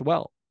pitched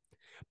well.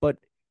 But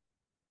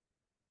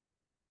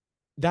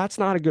that's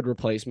not a good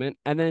replacement.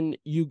 And then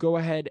you go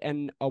ahead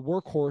and a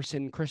workhorse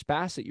in Chris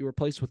Bassett, you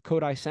replace with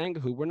Kodai Senga,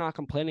 who we're not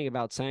complaining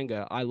about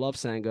Senga. I love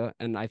Senga,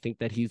 and I think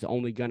that he's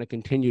only going to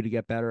continue to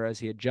get better as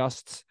he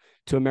adjusts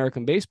to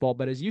American baseball.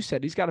 But as you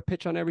said, he's got to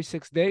pitch on every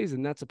 6 days,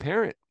 and that's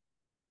apparent.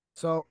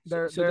 So So,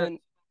 they're so they're then,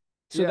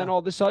 so then yeah. all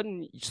of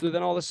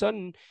a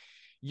sudden,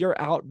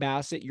 you're out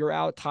Bassett, you're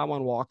out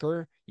Taijuan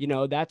Walker.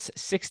 That's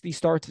 60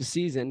 starts a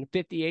season,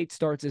 58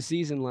 starts a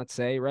season, let's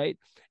say, right?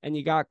 And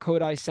you got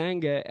Kodai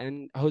Senga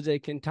and Jose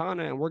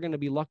Quintana, and we're going to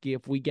be lucky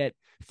if we get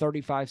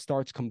 35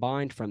 starts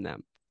combined from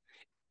them.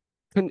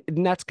 And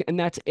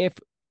that's if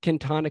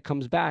Quintana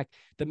comes back.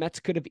 The Mets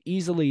could have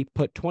easily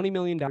put $20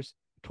 million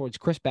towards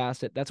Chris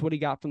Bassett. That's what he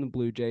got from the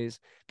Blue Jays.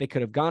 They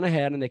could have gone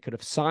ahead and they could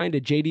have signed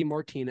a JD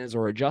Martinez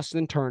or a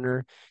Justin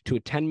Turner to a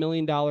 $10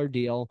 million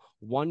deal,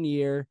 1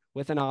 year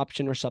with an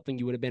option or something.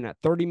 You would have been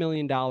at $30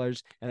 million, and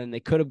then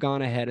they could have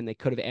gone ahead and they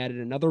could have added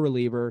another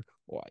reliever,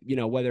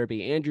 whether it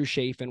be Andrew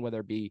Chafin, whether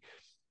it be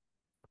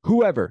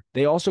whoever.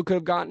 They also could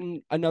have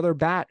gotten another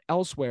bat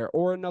elsewhere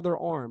or another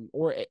arm,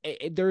 or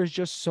there's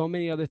just so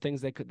many other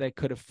things that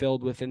could have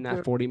filled within that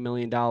Dude, $40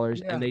 million, and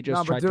yeah. they No, just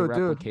but tried to dude,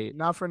 replicate.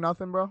 not for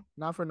nothing, bro.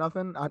 Not for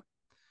nothing.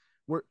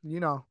 We're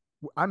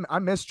I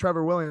miss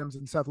Trevor Williams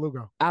and Seth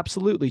Lugo.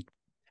 Absolutely,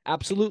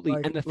 absolutely.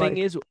 Like And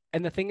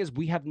the thing is,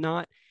 we have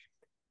not.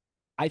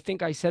 I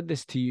think I said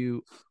this to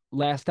you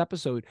last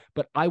episode,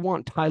 but I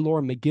want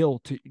Tyler McGill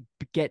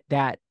get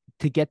that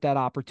to get that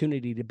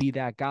opportunity to be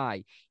that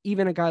guy,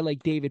 even a guy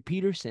like David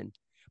Peterson.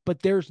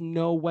 But there's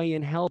no way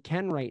in hell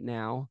can right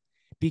now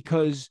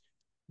because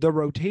the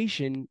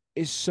rotation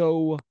is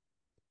so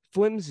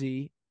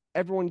flimsy.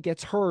 Everyone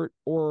gets hurt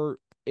or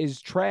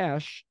is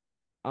trash.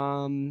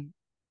 Um,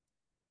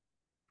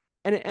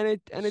 and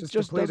it's it just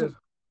just depleted. doesn't.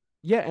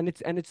 Yeah,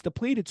 and it's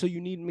depleted, so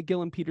you need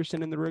McGill and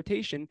Peterson in the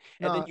rotation,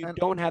 and then No, you and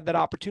don't have that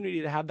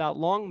opportunity to have that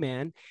long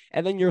man,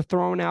 and then you're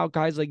throwing out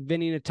guys like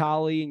Vinny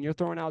Natali, and you're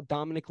throwing out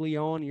Dominic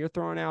Leone, and you're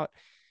throwing out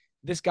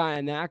this guy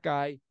and that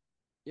guy.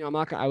 I'm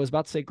not gonna, I was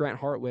about to say Grant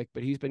Hartwick,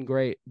 but he's been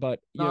great. But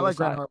no, I like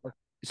Grant Harper.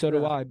 so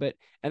do Yeah. I. But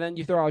and then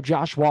you throw out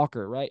Josh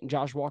Walker, right? And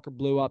Josh Walker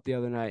blew up the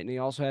other night, and he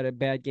also had a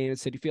bad game at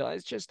City Field.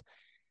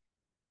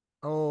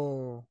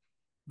 Oh,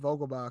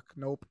 Vogelbach.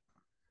 Nope.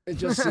 It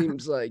just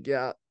seems like,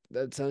 yeah,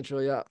 that's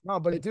essentially, yeah.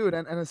 No, but dude,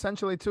 and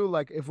essentially too,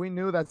 like if we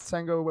knew that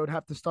Sengo would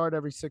have to start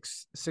every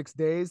six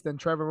days, then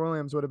Trevor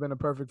Williams would have been a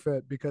perfect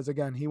fit because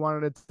again, he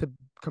wanted it to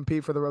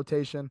compete for the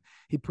rotation.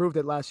 He proved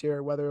it last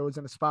year, whether it was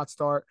in a spot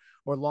start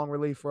or long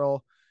relief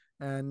role.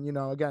 And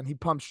again, he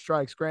pumped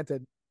strikes.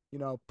 Granted,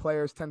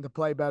 players tend to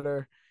play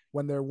better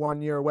when they're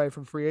 1 year away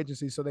from free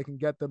agency, so they can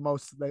get the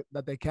most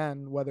that they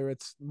can, whether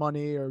it's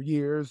money or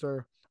years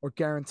or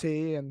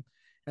guarantee.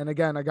 And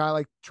again, a guy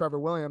like Trevor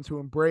Williams who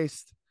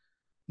embraced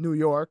New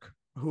York,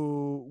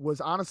 who was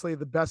honestly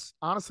the best,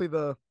 honestly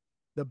the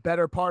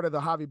better part of the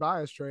Javi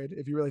Baez trade,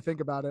 if you really think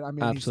about it. I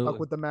mean, he stuck Absolutely.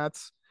 with the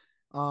Mets.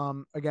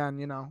 Again,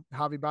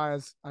 Javi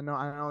Baez.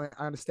 I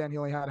understand he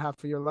only had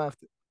half a year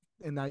left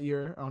in that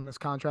year on his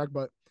contract,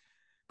 but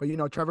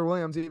Trevor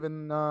Williams,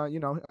 even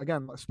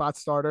again, a spot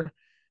starter,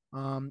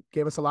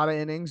 gave us a lot of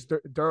innings,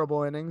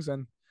 durable innings,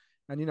 and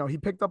he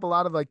picked up a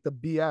lot of like the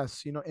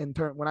BS, in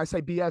turn when I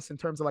say BS in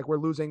terms of like we're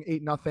losing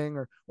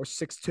 8-0 or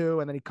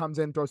 6-2, and then he comes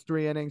in, throws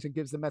 3 innings, and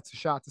gives the Mets a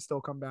shot to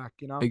still come back.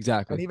 And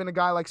Exactly. even a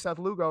guy like Seth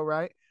Lugo,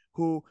 right,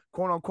 who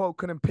quote unquote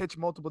couldn't pitch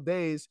multiple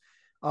days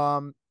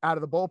out of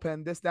the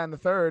bullpen, this, that, and the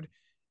third.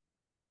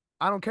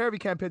 I don't care if he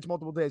can't pitch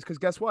multiple days because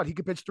guess what? He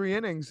could pitch 3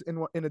 innings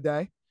in a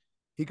day.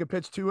 He could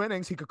pitch 2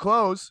 innings. He could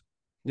close.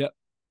 Yep.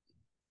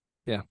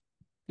 Yeah. And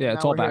Yeah.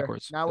 It's now all we're here.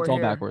 backwards. Now It's we're all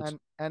here. backwards.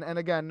 And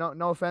again,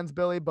 no offense,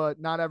 Billy, but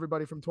not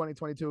everybody from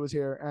 2022 is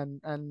here,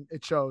 and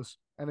it shows.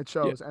 And it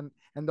Yeah. shows.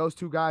 And those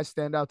two guys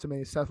stand out to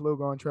me: Seth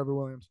Lugo and Trevor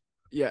Williams.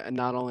 Yeah, and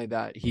not only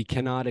that, he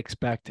cannot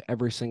expect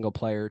every single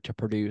player to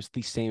produce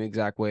the same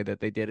exact way that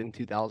they did in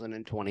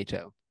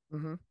 2022.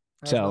 Mm-hmm.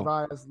 As So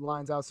Narvaez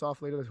lines out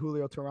softly to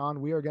Julio Teheran,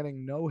 we are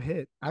getting no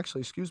hit.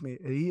 Actually, excuse me,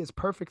 he is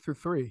perfect through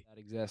three. that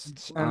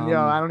exists. And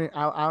I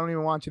don't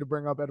even want you to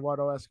bring up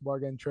Eduardo Escobar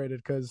getting traded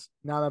because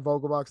now that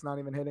Vogelbach's not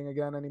even hitting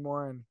again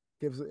anymore and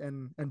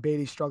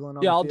Beatty's struggling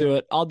on Yeah, the I'll do field.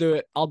 it. I'll do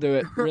it. I'll do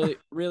it really,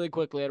 really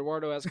quickly.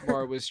 Eduardo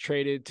Escobar was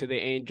traded to the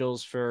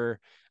Angels for,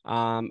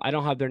 I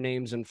don't have their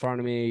names in front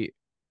of me.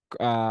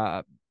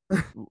 Uh,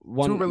 Two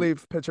one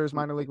relief pitchers,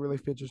 minor league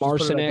relief pitchers. Just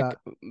put it at Marcinek,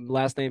 that.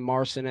 last name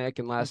Marcinek and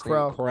And last name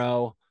Crow.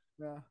 Crow.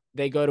 Yeah.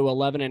 They go to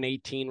 11 and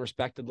 18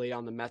 respectively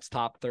on the Mets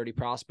top 30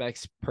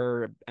 prospects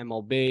per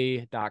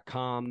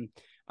MLB.com.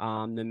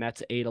 The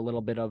Mets ate a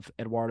little bit of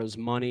Eduardo's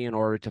money in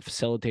order to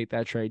facilitate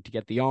that trade to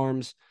get the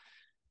arms.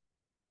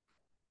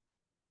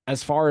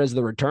 As far as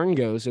the return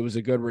goes, it was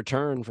a good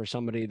return for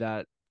somebody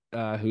that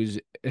whose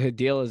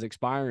deal is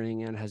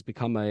expiring and has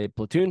become a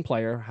platoon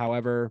player.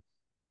 However,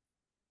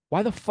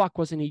 why the fuck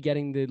wasn't he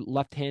getting the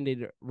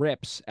left-handed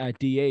rips at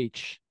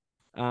DH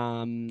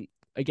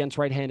against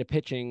right-handed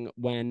pitching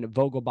when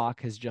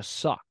Vogelbach has just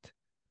sucked?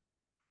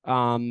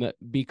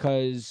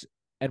 Because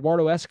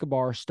Eduardo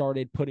Escobar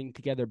started putting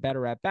together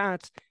better at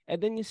bats,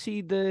 and then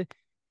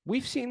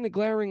we've seen the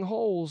glaring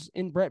holes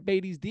in Brett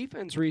Beatty's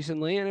defense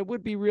recently, and it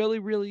would be really,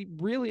 really,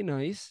 really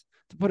nice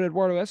to put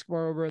Eduardo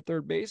Escobar over at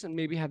third base and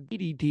maybe have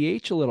Beatty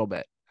DH a little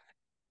bit.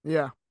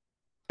 Yeah.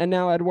 And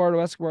now Eduardo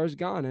Escobar is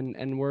gone,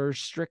 and we're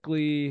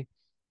strictly,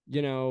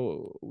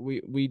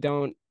 we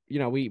don't,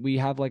 we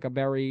have like a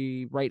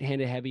very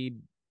right-handed heavy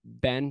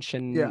bench,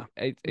 and Yeah.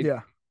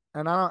 Yeah.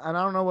 And I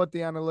don't know what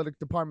the analytic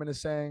department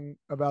is saying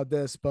about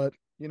this, but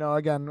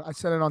again, I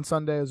said it on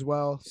Sunday as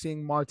well.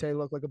 Seeing Marte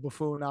look like a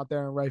buffoon out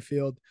there in right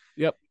field.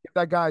 yep, Give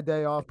that guy a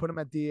day off, put him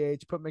at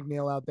DH, put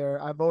McNeil out there.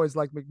 I've always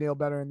liked McNeil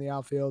better in the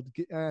outfield.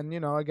 And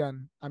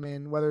again, I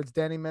mean, whether it's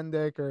Danny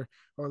Mendick or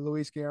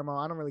Luis Guillermo,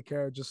 I don't really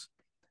care. Just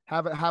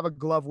have a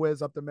glove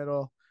whiz up the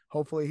middle.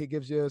 Hopefully he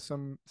gives you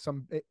some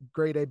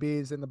great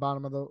ABs in the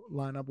bottom of the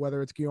lineup,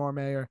 whether it's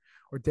Guillorme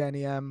or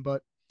Danny M.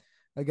 But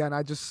again,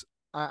 I just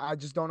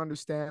don't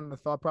understand the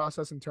thought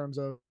process in terms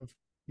of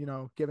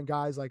giving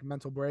guys like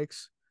mental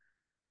breaks.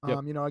 yep.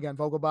 Again,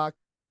 Vogelbach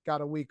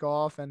got a week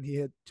off and he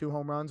hit 2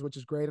 home runs, which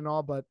is great and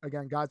all. But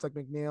again, guys like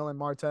McNeil and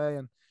Marte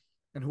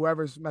and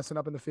whoever's messing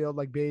up in the field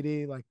like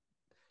Beatty, like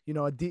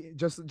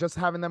just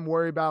having them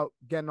worry about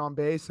getting on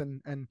base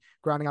and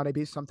grounding out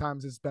ABs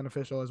sometimes is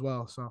beneficial as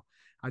well. So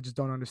I just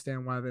don't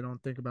understand why they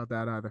don't think about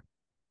that either.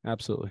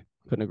 Absolutely.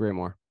 Couldn't agree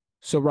more.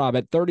 So, Rob,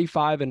 at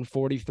 35 and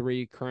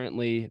 43,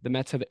 currently, the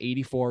Mets have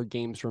 84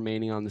 games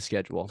remaining on the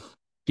schedule.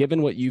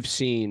 Given what you've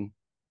seen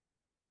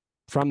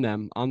from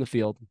them on the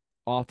field,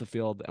 off the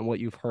field, and what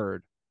you've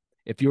heard,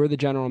 if you were the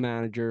general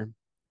manager,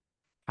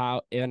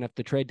 and if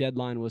the trade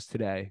deadline was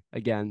today,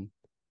 again,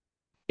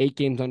 8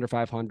 games under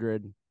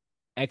 500,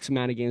 X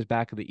amount of games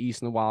back of the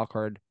East in the wild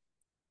card,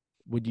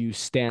 would you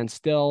stand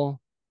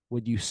still?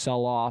 Would you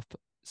sell off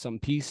some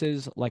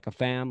pieces like a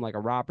Pham, like a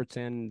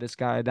Robertson, this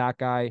guy, that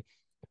guy?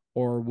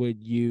 Or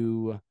would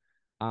you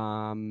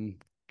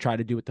try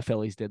to do what the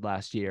Phillies did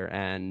last year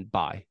and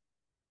buy?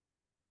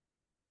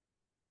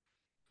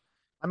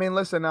 I mean,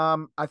 listen,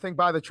 I think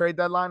by the trade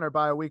deadline or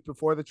by a week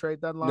before the trade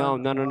No,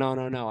 deadline. no, no, no,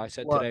 no, no. I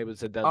said What? today was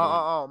the Oh, deadline.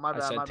 oh, oh, my I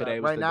bad, said my bad. today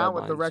was Right the now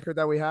with the deadline. record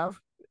that we have.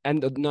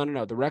 And no, no,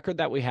 no. The record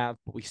that we have,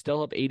 but we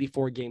still have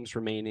 84 games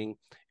remaining.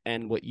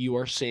 And what you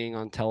are seeing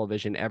on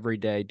television every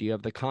day, do you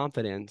have the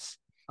confidence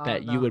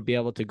that you No, would be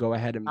able to go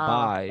ahead and I don't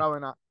know, buy? probably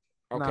not.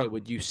 Okay, No,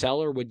 would you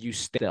sell or would you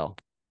still?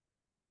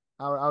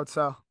 I would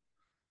sell.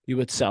 You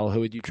would sell. Who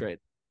would you trade?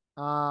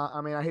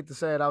 I mean, I hate to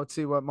say it. I would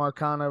see what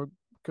Marcana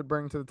could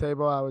bring to the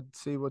table. I would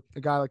see what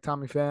a guy like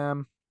Tommy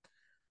Pham.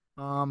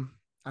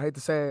 I hate to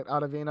say it,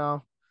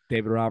 Ottavino.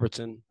 David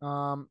Robertson.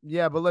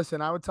 Yeah, but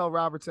listen, I would tell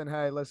Robertson,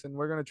 hey, listen,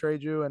 we're gonna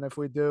trade you, and if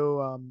we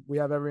do, we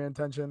have every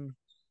intention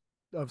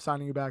of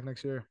signing you back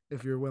next year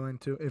if you're willing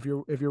to, if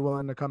you're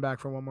willing to come back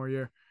for one more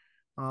year.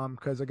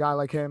 Because a guy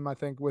like him, I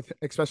think, with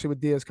especially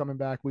with Diaz coming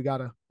back, we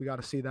gotta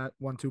see that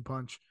 1-2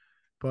 punch.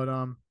 But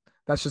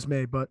that's just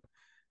me. But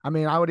I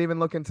mean, I would even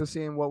look into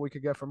seeing what we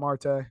could get for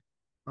Marte.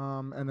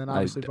 And then I,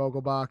 obviously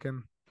Vogelbach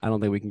and I don't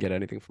think we can get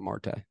anything from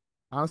Marte.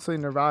 honestly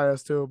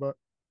Narvaez too. But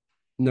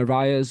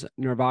Narvaez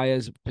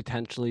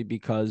potentially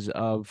because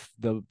of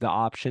the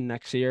option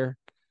next year.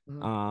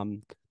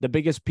 mhm. The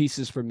biggest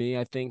pieces for me,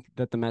 I think,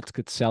 that the Mets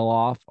could sell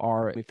off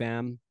are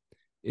Pham,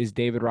 is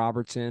David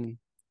Robertson,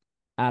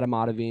 Adam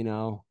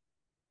Ottavino,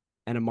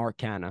 and a Mark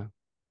Canha.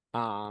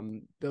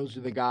 Those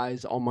are the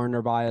guys. Omar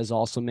Narvaez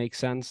also makes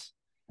sense.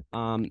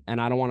 And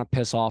I don't want to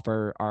piss off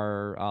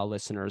our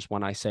listeners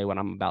when I say what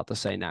I'm about to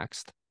say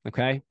next.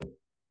 Okay.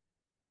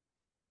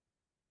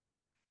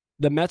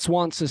 The Mets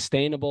want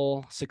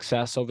sustainable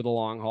success over the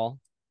long haul.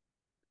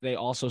 They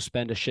also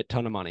spend a shit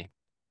ton of money.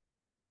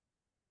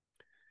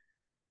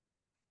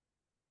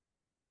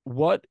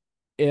 What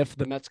if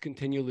the Mets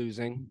continue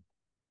losing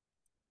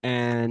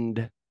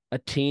and a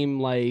team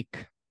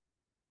like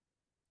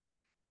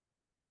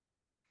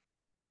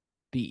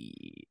the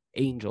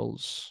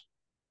Angels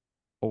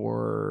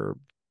or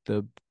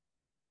the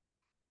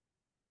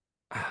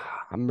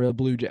I'm real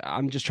blue.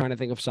 I'm just trying to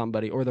think of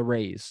somebody or the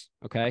Rays.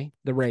 Okay.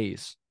 The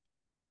Rays.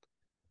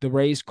 The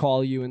Rays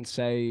call you and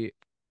say,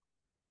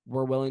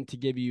 we're willing to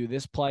give you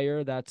this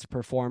player that's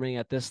performing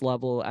at this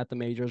level at the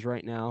majors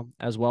right now,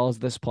 as well as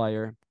this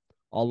player,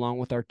 along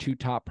with our 2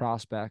 top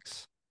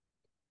prospects,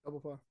 Double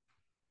play.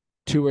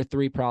 2 or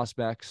 3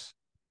 prospects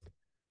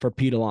for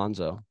Pete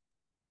Alonso.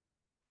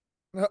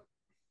 Yep.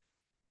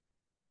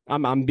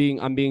 I'm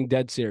being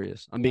dead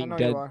serious. I know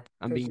you are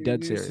I'm because being you,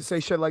 dead you used to serious. say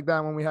shit like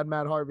that when we had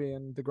Matt Harvey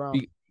and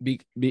Degrom.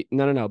 No,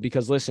 no, no,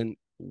 because listen,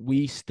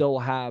 we still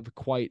have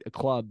quite a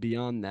club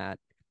beyond that,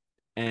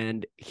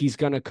 and he's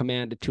going to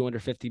command a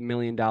 $250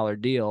 million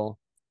deal.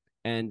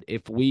 And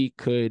if we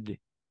could,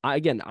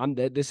 again,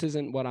 this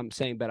isn't what I'm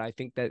saying, but I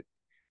think that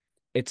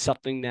it's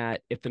something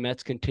that if the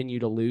Mets continue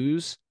to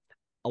lose,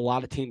 a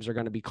lot of teams are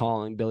going to be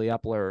calling Billy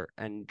Epler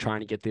and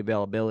trying to get the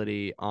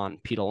availability on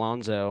Pete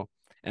Alonso.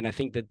 And I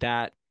think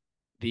that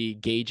the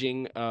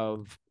gauging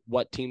of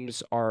what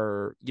teams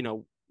are,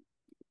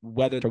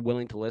 whether they're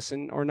willing to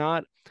listen or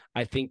not,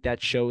 I think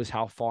that shows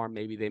how far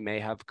maybe they may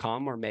have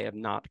come or may have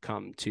not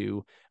come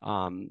to,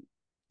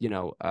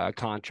 a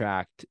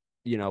contract,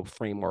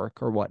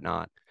 framework or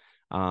whatnot.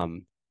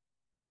 Um,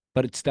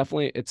 but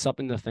it's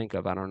something to think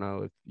of. I don't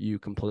know if you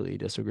completely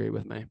disagree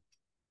with me.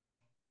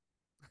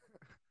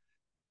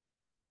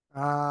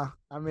 I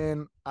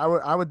mean,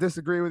 I would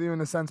disagree with you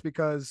in a sense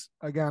because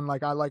again,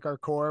 like I like our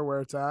core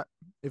where it's at.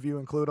 If you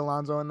include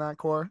Alonso in that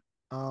core,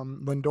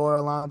 Lindor,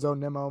 Alonso,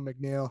 Nimmo,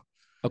 McNeil,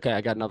 Okay,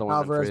 I got another one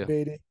then for Alvarez, you.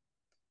 Beatty.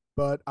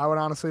 But I would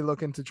honestly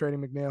look into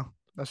trading McNeil.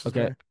 That's just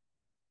Okay, me.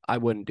 I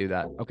wouldn't do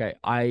that. Okay,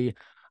 I,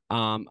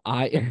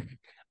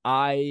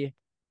 I,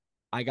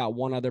 I got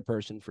one other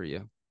person for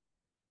you,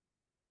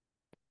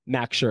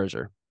 Max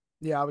Scherzer.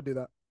 Yeah, I would do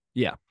that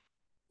Yeah.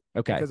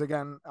 Okay. because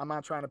again, I'm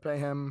not trying to pay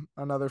him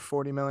another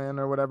 40 million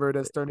or whatever it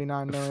is,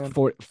 39 million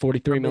for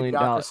 43 million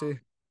dollars,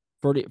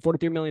 mediocrity.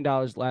 43 million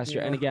dollars last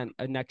year, and Yeah.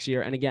 again next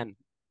year, and again,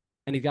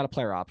 and he's got a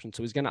player option,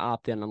 so he's going to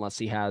opt in unless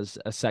he has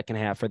a second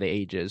half for the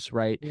ages,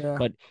 right? Yeah.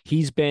 But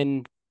he's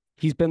been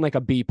like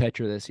a B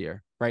pitcher this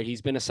year, right?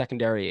 He's been a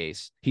secondary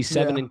ace. He's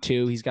seven Yeah. and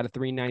two. He's got a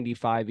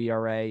 3.95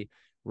 ERA,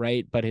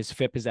 right? But his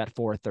FIP is at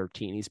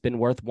 4.13. He's been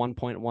worth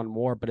 1.1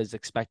 more, but his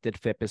expected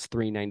FIP is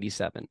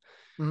 3.97.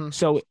 Hmm.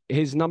 So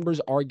his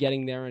numbers are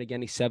getting there. And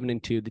again, he's 7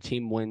 and 2. The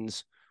team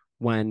wins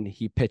when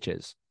he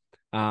pitches.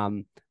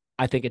 Um,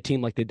 I think a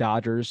team like the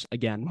Dodgers,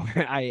 again,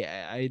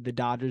 the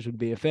Dodgers would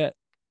be a fit,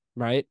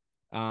 right?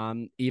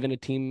 Even a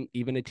team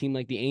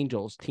like the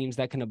Angels, teams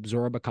that can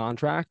absorb a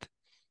contract,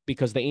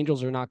 because the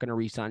Angels are not going to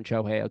re-sign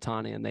Shohei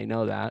Ohtani, and they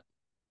know that.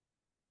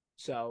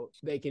 So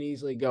they can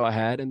easily go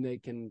ahead and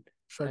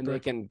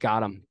Strike three.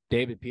 got him.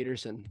 David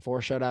Peterson,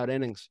 4 shutout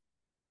innings.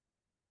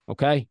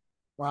 Okay.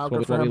 Wow, It's what good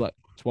we for what we him. like.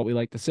 It's what we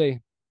like to see.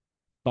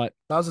 But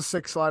That was a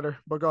six slider,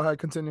 but go ahead,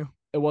 continue.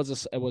 it was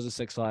a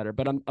six slider.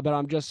 But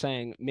I'm just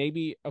saying,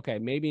 maybe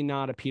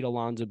not a Pete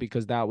Alonso,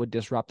 because that would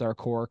disrupt our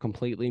core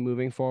completely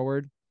moving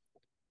forward.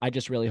 I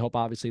just really hope,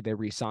 obviously, they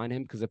re-sign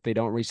him, because if they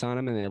don't re-sign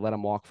him and they let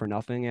him walk for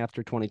nothing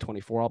after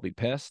 2024, I'll be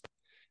pissed.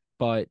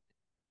 But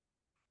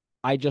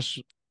I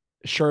just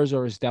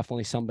Scherzer is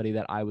definitely somebody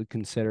that I would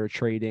consider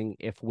trading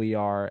if we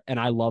are. And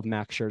I love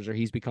Max Scherzer.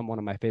 He's become one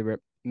of my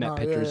favorite Met No, yeah,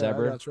 pitchers yeah, I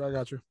ever. got you. I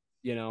got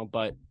you.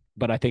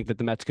 But I think that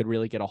the Mets could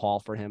really get a haul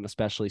for him,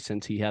 especially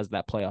since he has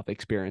that playoff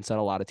experience that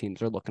a lot of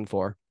teams are looking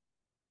for.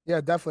 Yeah,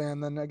 definitely.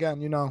 And then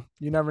again, you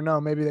never know.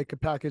 Maybe they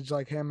could package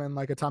like him and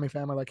like a Tommy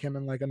Pham or like him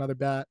and like another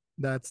bat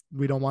that's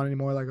we don't want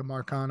anymore, like a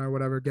Marcon or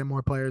whatever, get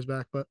more players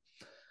back. But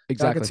yeah, I could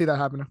Exactly. see that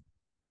happening.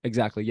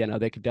 Exactly. Yeah, no,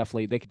 they could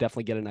definitely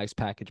get a nice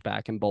package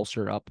back and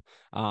bolster up.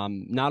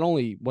 Not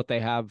only what they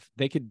have,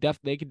 they could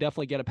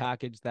definitely get a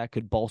package that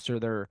could bolster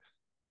their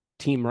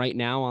team right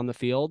now on the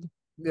field,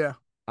 Yeah.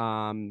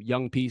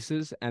 young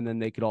pieces, and then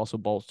they could also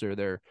bolster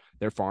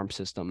their farm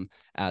system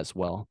as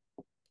well.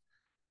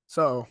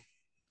 So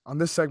on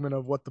this segment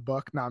of What the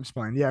Buck, no, I'm just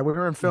playing. Yeah, we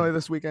were in Philly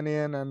this weekend,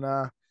 Ian, and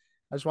I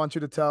just want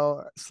you to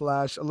tell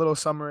slash a little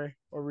summary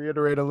or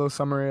reiterate a little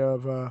summary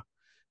of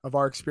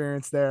our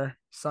experience there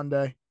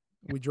Sunday.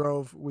 We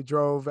drove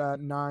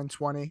at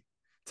 9:20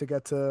 to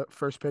get to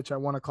first pitch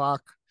at 1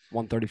 o'clock.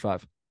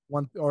 135.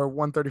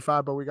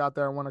 1:35, but we got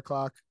there at 1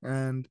 o'clock,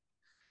 and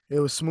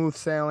it was smooth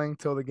sailing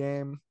till the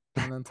game,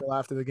 and then till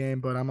after the game.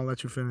 But I'm gonna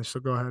let you finish,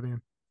 so go ahead,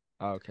 Ian.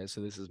 Okay,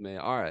 so this is me.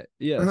 All right.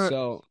 Yeah,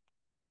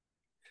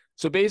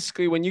 so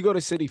basically, when you go to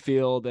Citi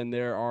Field and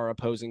there are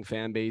opposing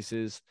fan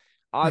bases,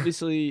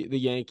 obviously the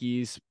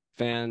Yankees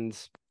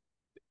fans,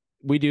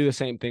 we do the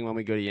same thing when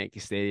we go to Yankee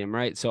Stadium,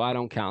 right? So I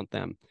don't count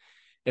them.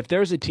 If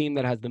there's a team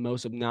that has the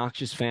most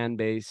obnoxious fan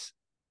base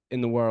in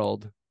the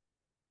world,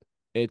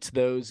 it's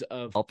those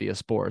of Philadelphia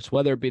sports,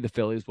 whether it be the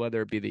Phillies,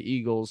 whether it be the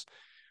Eagles,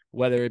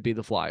 whether it be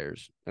the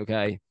Flyers,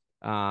 okay,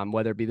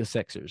 whether it be the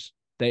Sixers.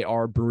 They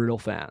are brutal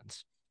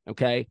fans,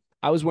 okay.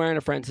 I was wearing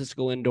a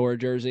Francisco Lindor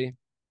jersey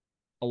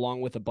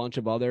along with a bunch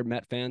of other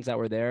Met fans that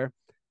were there.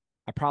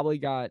 I probably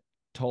got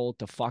told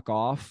to fuck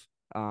off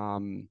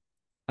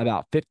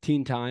about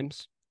 15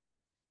 times.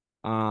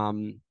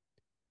 Um,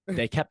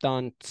 they kept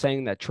on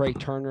saying that Trey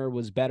Turner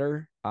was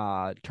better.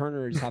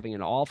 Turner is having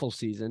an awful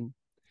season.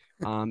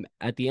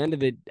 At the end of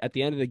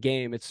the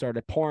game, it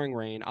started pouring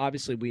rain.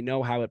 Obviously, we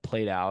know how it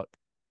played out.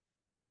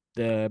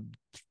 The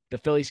the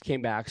Phillies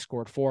came back,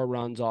 scored 4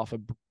 runs off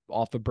of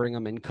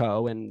Brigham and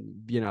Co.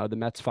 And the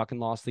Mets fucking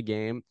lost the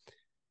game.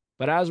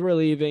 But as we're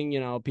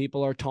leaving,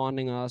 people are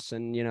taunting us,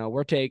 and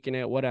we're taking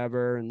it,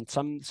 whatever. And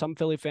some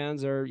Philly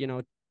fans are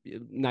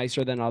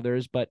nicer than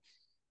others, but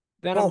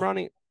Then I'm Oh,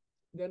 running.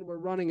 Then we're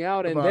running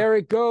out, and goodbye. there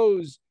it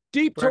goes.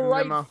 Deep to Brandon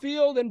right Nimmo.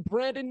 field, and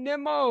Brandon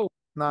Nimmo with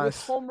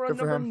Nice. home run Good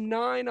for number him.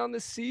 9 on the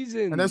And there's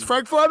season.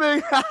 Frank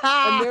Fleming.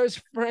 And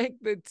there's Frank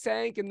the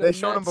Tank, and the They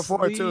showed him Mets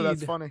before too.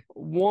 That's lead funny.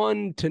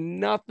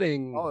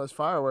 1-0. Oh, there's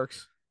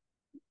fireworks.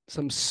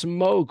 Some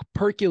smoke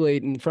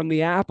percolating from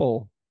the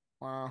apple.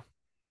 Wow.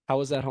 How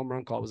was that home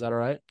run call? Was that all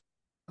right? It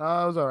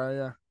was all right.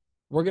 Yeah.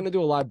 We're gonna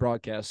do a live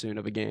broadcast soon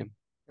of a game.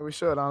 Yeah, we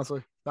should,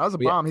 honestly. That was a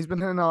We, bomb. He's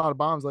been hitting a lot of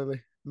bombs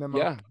lately. Nemo.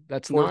 yeah,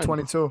 that's 9,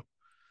 422.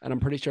 and I'm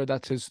pretty sure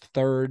that's his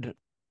third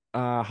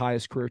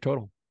highest career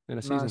total in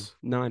a season.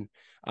 Nice.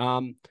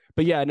 9.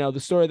 But yeah, no, the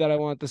story that I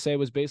wanted to say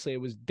was basically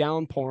it was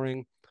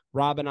downpouring.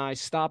 Rob and I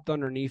stopped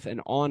underneath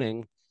an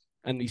awning,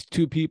 and these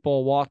two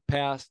people walked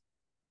past,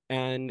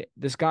 and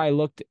this guy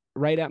looked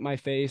right at my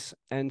face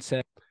and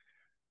said,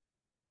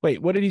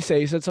 "Wait, what did he say?"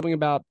 He said something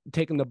about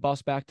taking the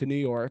bus back to New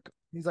York.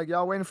 He's like,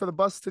 y'all waiting for the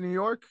bus to New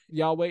York?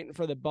 Y'all waiting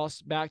for the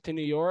bus back to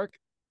New York?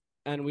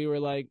 And we were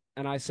like,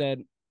 and I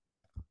said,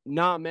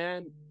 "Nah,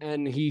 man."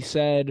 And he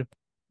said,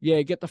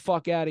 "Yeah, get the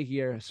fuck out of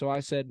here." So I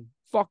said,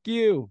 "Fuck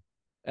you."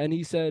 And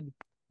he said,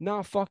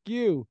 "Nah, fuck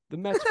you. The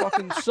Mets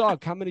fucking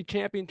suck. How many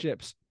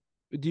championships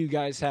do you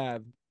guys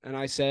have?" And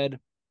I said,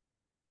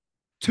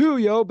 "2,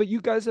 yo, but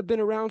you guys have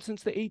been around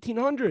since the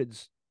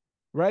 1800s,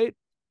 right?"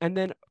 And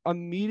then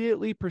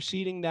immediately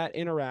preceding that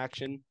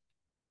interaction,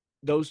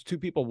 those two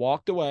people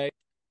walked away.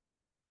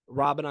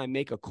 Rob and I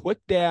make a quick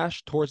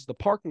dash towards the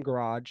parking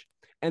garage,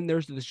 and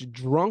there's this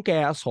drunk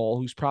asshole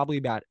who's probably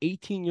about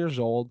 18 years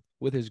old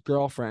with his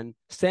girlfriend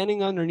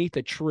standing underneath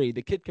a tree.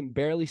 The kid can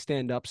barely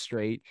stand up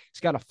straight. He's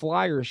got a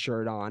Flyers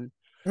shirt on,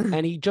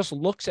 and he just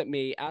looks at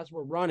me as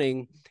we're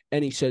running,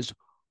 and he says,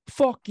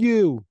 "Fuck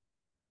you."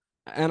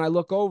 And I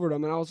look over at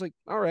him, and I was like,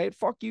 "All right,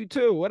 fuck you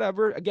too,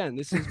 whatever." Again,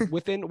 this is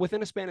within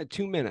a span of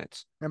 2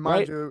 minutes,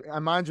 right?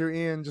 And mind you,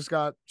 Ian just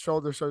got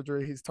shoulder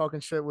surgery. He's talking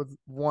shit with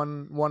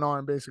one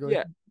arm basically.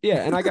 Yeah,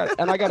 yeah. And I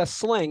got a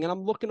sling, and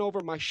I'm looking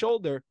over my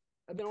shoulder,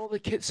 and then all the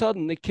kid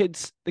sudden the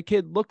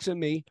kid looks at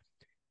me,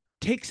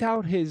 takes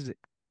out his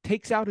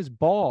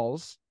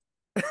balls,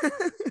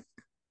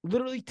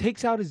 literally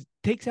takes out his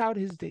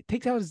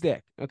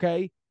dick,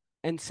 okay,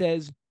 and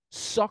says,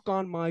 "Suck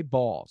on my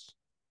balls,"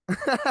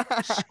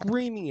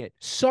 screaming it,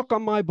 "Suck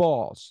on my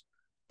balls,"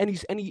 and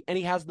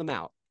he has them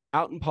out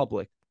in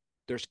public.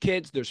 There's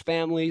kids, there's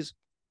families,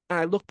 and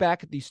I look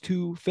back at these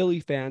two Philly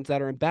fans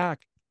that are in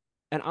back,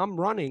 and I'm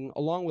running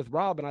along with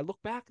Rob, and I look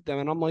back at them,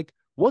 and I'm like,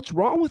 "What's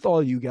wrong with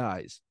all you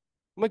guys?"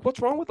 I'm like,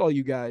 "What's wrong with all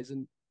you guys?"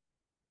 And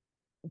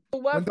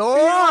left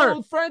Lindor!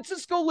 field,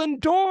 Francisco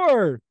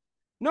Lindor,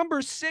 number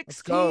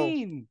Let's go.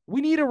 16. We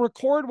need to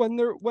record when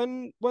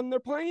they're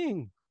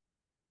playing.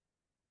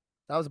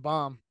 That was a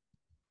bomb.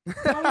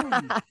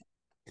 Boom,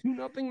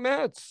 2-0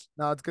 Mets.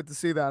 No, it's good to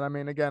see that. I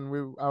mean, again,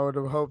 I would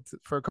have hoped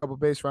for a couple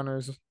base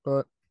runners,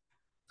 but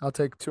I'll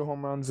take 2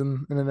 home runs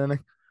in an inning.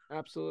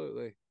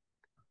 Absolutely.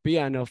 But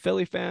yeah, no,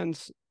 Philly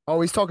fans.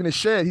 Oh, he's talking his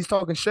shit. He's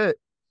talking shit.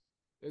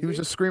 Is He was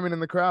he? just screaming in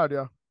the crowd,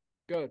 yo.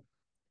 Good.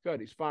 Good.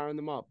 He's firing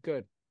them up.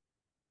 Good.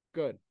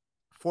 Good.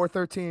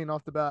 413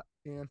 off the bat,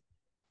 Ian.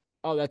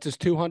 Oh, that's his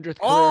 200th career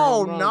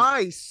Oh, home run.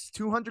 nice.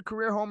 200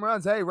 career home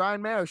runs. Hey,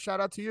 Ryan Mayer,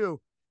 shout out to you.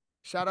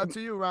 Shout out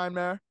to you, Ryan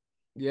Mayer.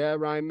 Yeah,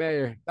 Ryan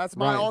Mayer. That's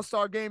my Ryan.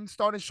 all-star game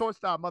starting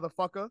shortstop,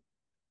 motherfucker.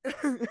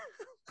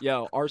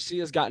 Yo, RC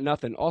has got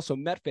nothing. Also,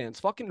 Met fans,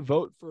 fucking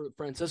vote for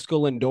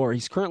Francisco Lindor.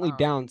 He's currently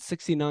down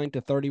 69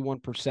 to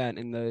 31%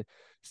 in the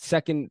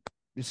second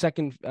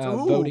To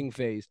who? voting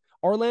phase.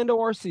 Orlando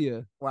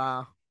Arcia.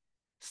 Wow.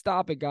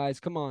 Stop it, guys.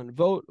 Come on.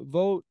 Vote,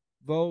 vote,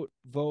 vote,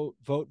 vote,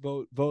 vote,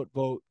 vote, vote,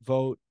 vote,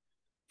 vote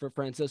for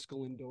Francisco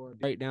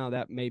Lindor. Right now,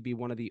 that may be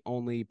one of the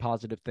only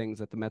positive things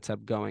that the Mets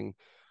have going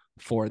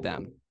for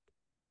them.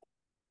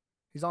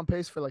 He's on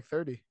pace for like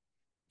 30.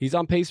 He's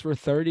on pace for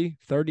 30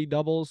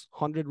 doubles,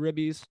 100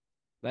 ribbies.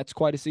 That's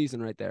quite a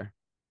season right there.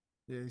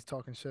 Yeah, he's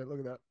talking shit. Look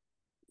at that.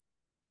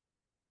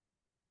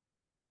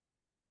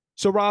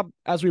 So, Rob,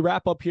 as we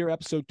wrap up here,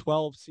 episode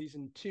 12,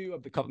 season 2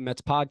 of the Cup of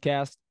Mets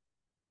podcast,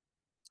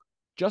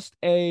 just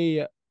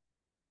a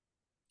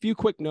few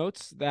quick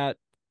notes that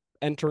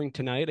entering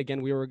tonight.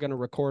 Again, we were going to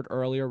record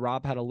earlier.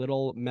 Rob had a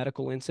little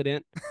medical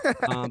incident,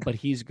 but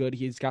he's good.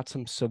 He's got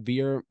some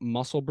severe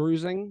muscle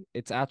bruising.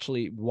 It's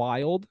actually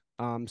wild.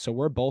 So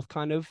we're both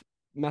kind of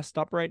messed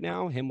up right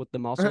now. Him with the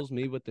muscles,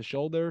 me with the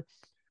shoulder.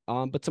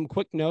 But some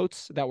quick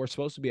notes that were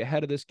supposed to be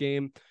ahead of this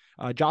game.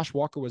 Josh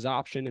Walker was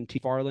optioned, and T.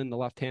 Farland, the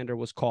left-hander,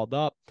 was called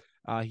up.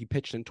 He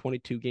pitched in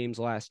 22 games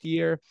last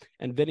year.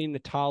 And Vinny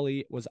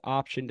Natali was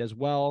optioned as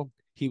well.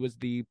 He was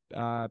the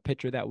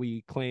pitcher that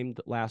we claimed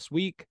last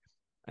week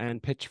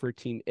and pitched for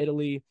Team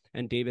Italy.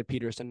 And David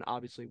Peterson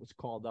obviously was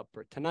called up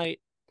for tonight.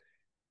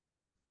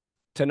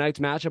 Tonight's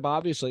matchup,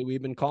 obviously,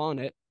 we've been calling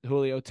it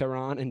Julio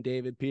Teheran and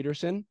David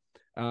Peterson.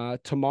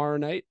 Tomorrow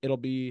night, it'll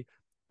be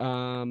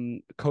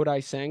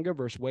Kodai Senga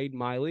versus Wade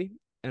Miley.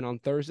 And on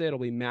Thursday, it'll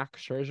be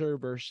Max Scherzer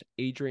versus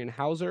Adrian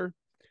Hauser.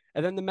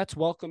 And then the Mets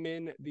welcome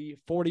in the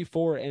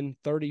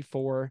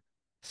 44-34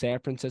 San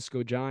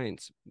Francisco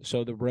Giants.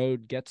 So the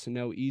road gets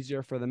no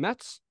easier for the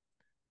Mets.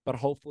 but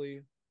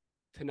hopefully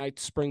tonight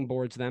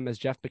springboards them as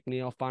Jeff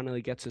McNeil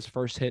finally gets his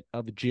first hit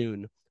of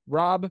June.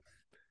 Rob,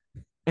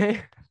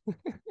 thanks,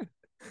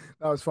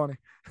 That was funny.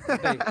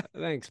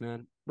 thanks,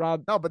 man.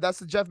 Rob, No, but that's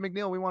the Jeff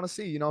McNeil we want to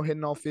see,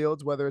 hitting all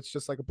fields, whether it's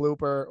just like a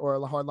blooper or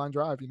a hard line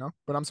drive.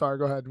 But I'm sorry,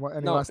 go ahead.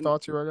 Any no, last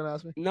thoughts you were going to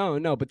ask me?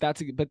 no, but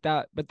that's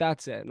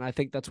it, and I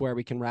think that's where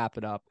we can wrap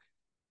it up.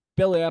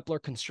 Billy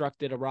Epler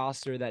constructed a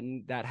roster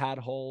that had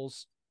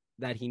holes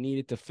that he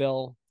needed to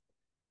fill,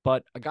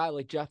 but a guy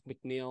like Jeff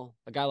McNeil,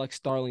 a guy like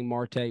Starling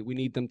Marte, we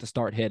need them to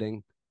start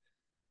hitting.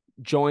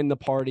 Join the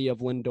party of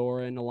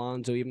Lindor and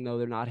Alonso, even though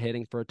they're not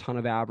hitting for a ton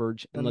of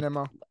average, and And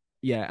Nimmo.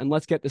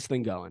 let's get this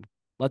thing going.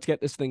 Let's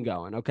get this thing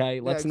going, okay?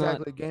 Yeah, Let's not.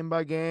 exactly. Game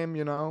by game,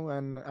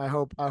 and I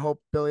hope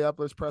Billy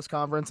Epler's press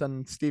conference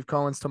and Steve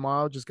Cohen's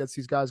tomorrow just gets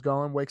these guys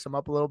going, wakes them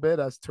up a little bit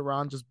as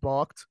Tehran just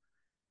balked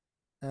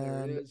There it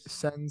and is.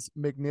 sends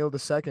McNeil to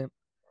second.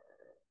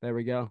 There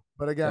we go.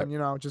 But There.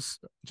 again,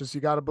 just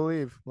you got to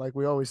believe, like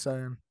we always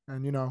say,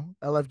 and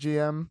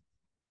LFGM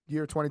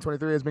year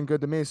 2023 has been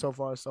good to me so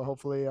far. So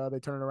hopefully they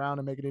turn it around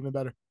and make it even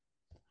better.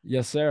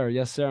 Yes, sir.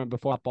 Yes, sir. And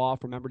before I hop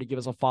off, remember to give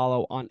us a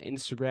follow on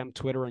Instagram,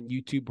 Twitter, and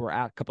YouTube. We're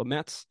at Cup of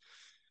Mets.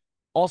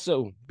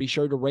 Also, be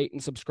sure to rate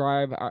and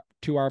subscribe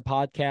to our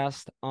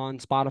podcast on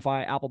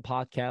Spotify, Apple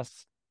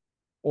Podcasts,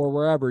 or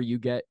wherever you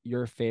get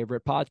your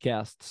favorite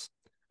podcasts.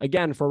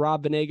 Again, for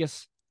Rob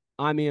Venegas,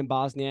 I'm Ian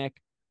Bosniak.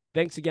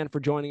 Thanks again for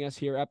joining us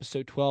here,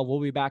 episode 12.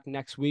 We'll be back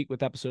next week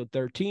with episode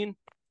 13.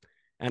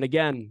 And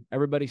again,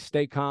 everybody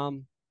stay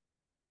calm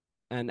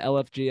and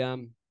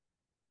LFGM.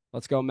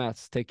 Let's go,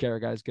 Mets. Take care,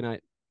 guys. Good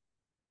night.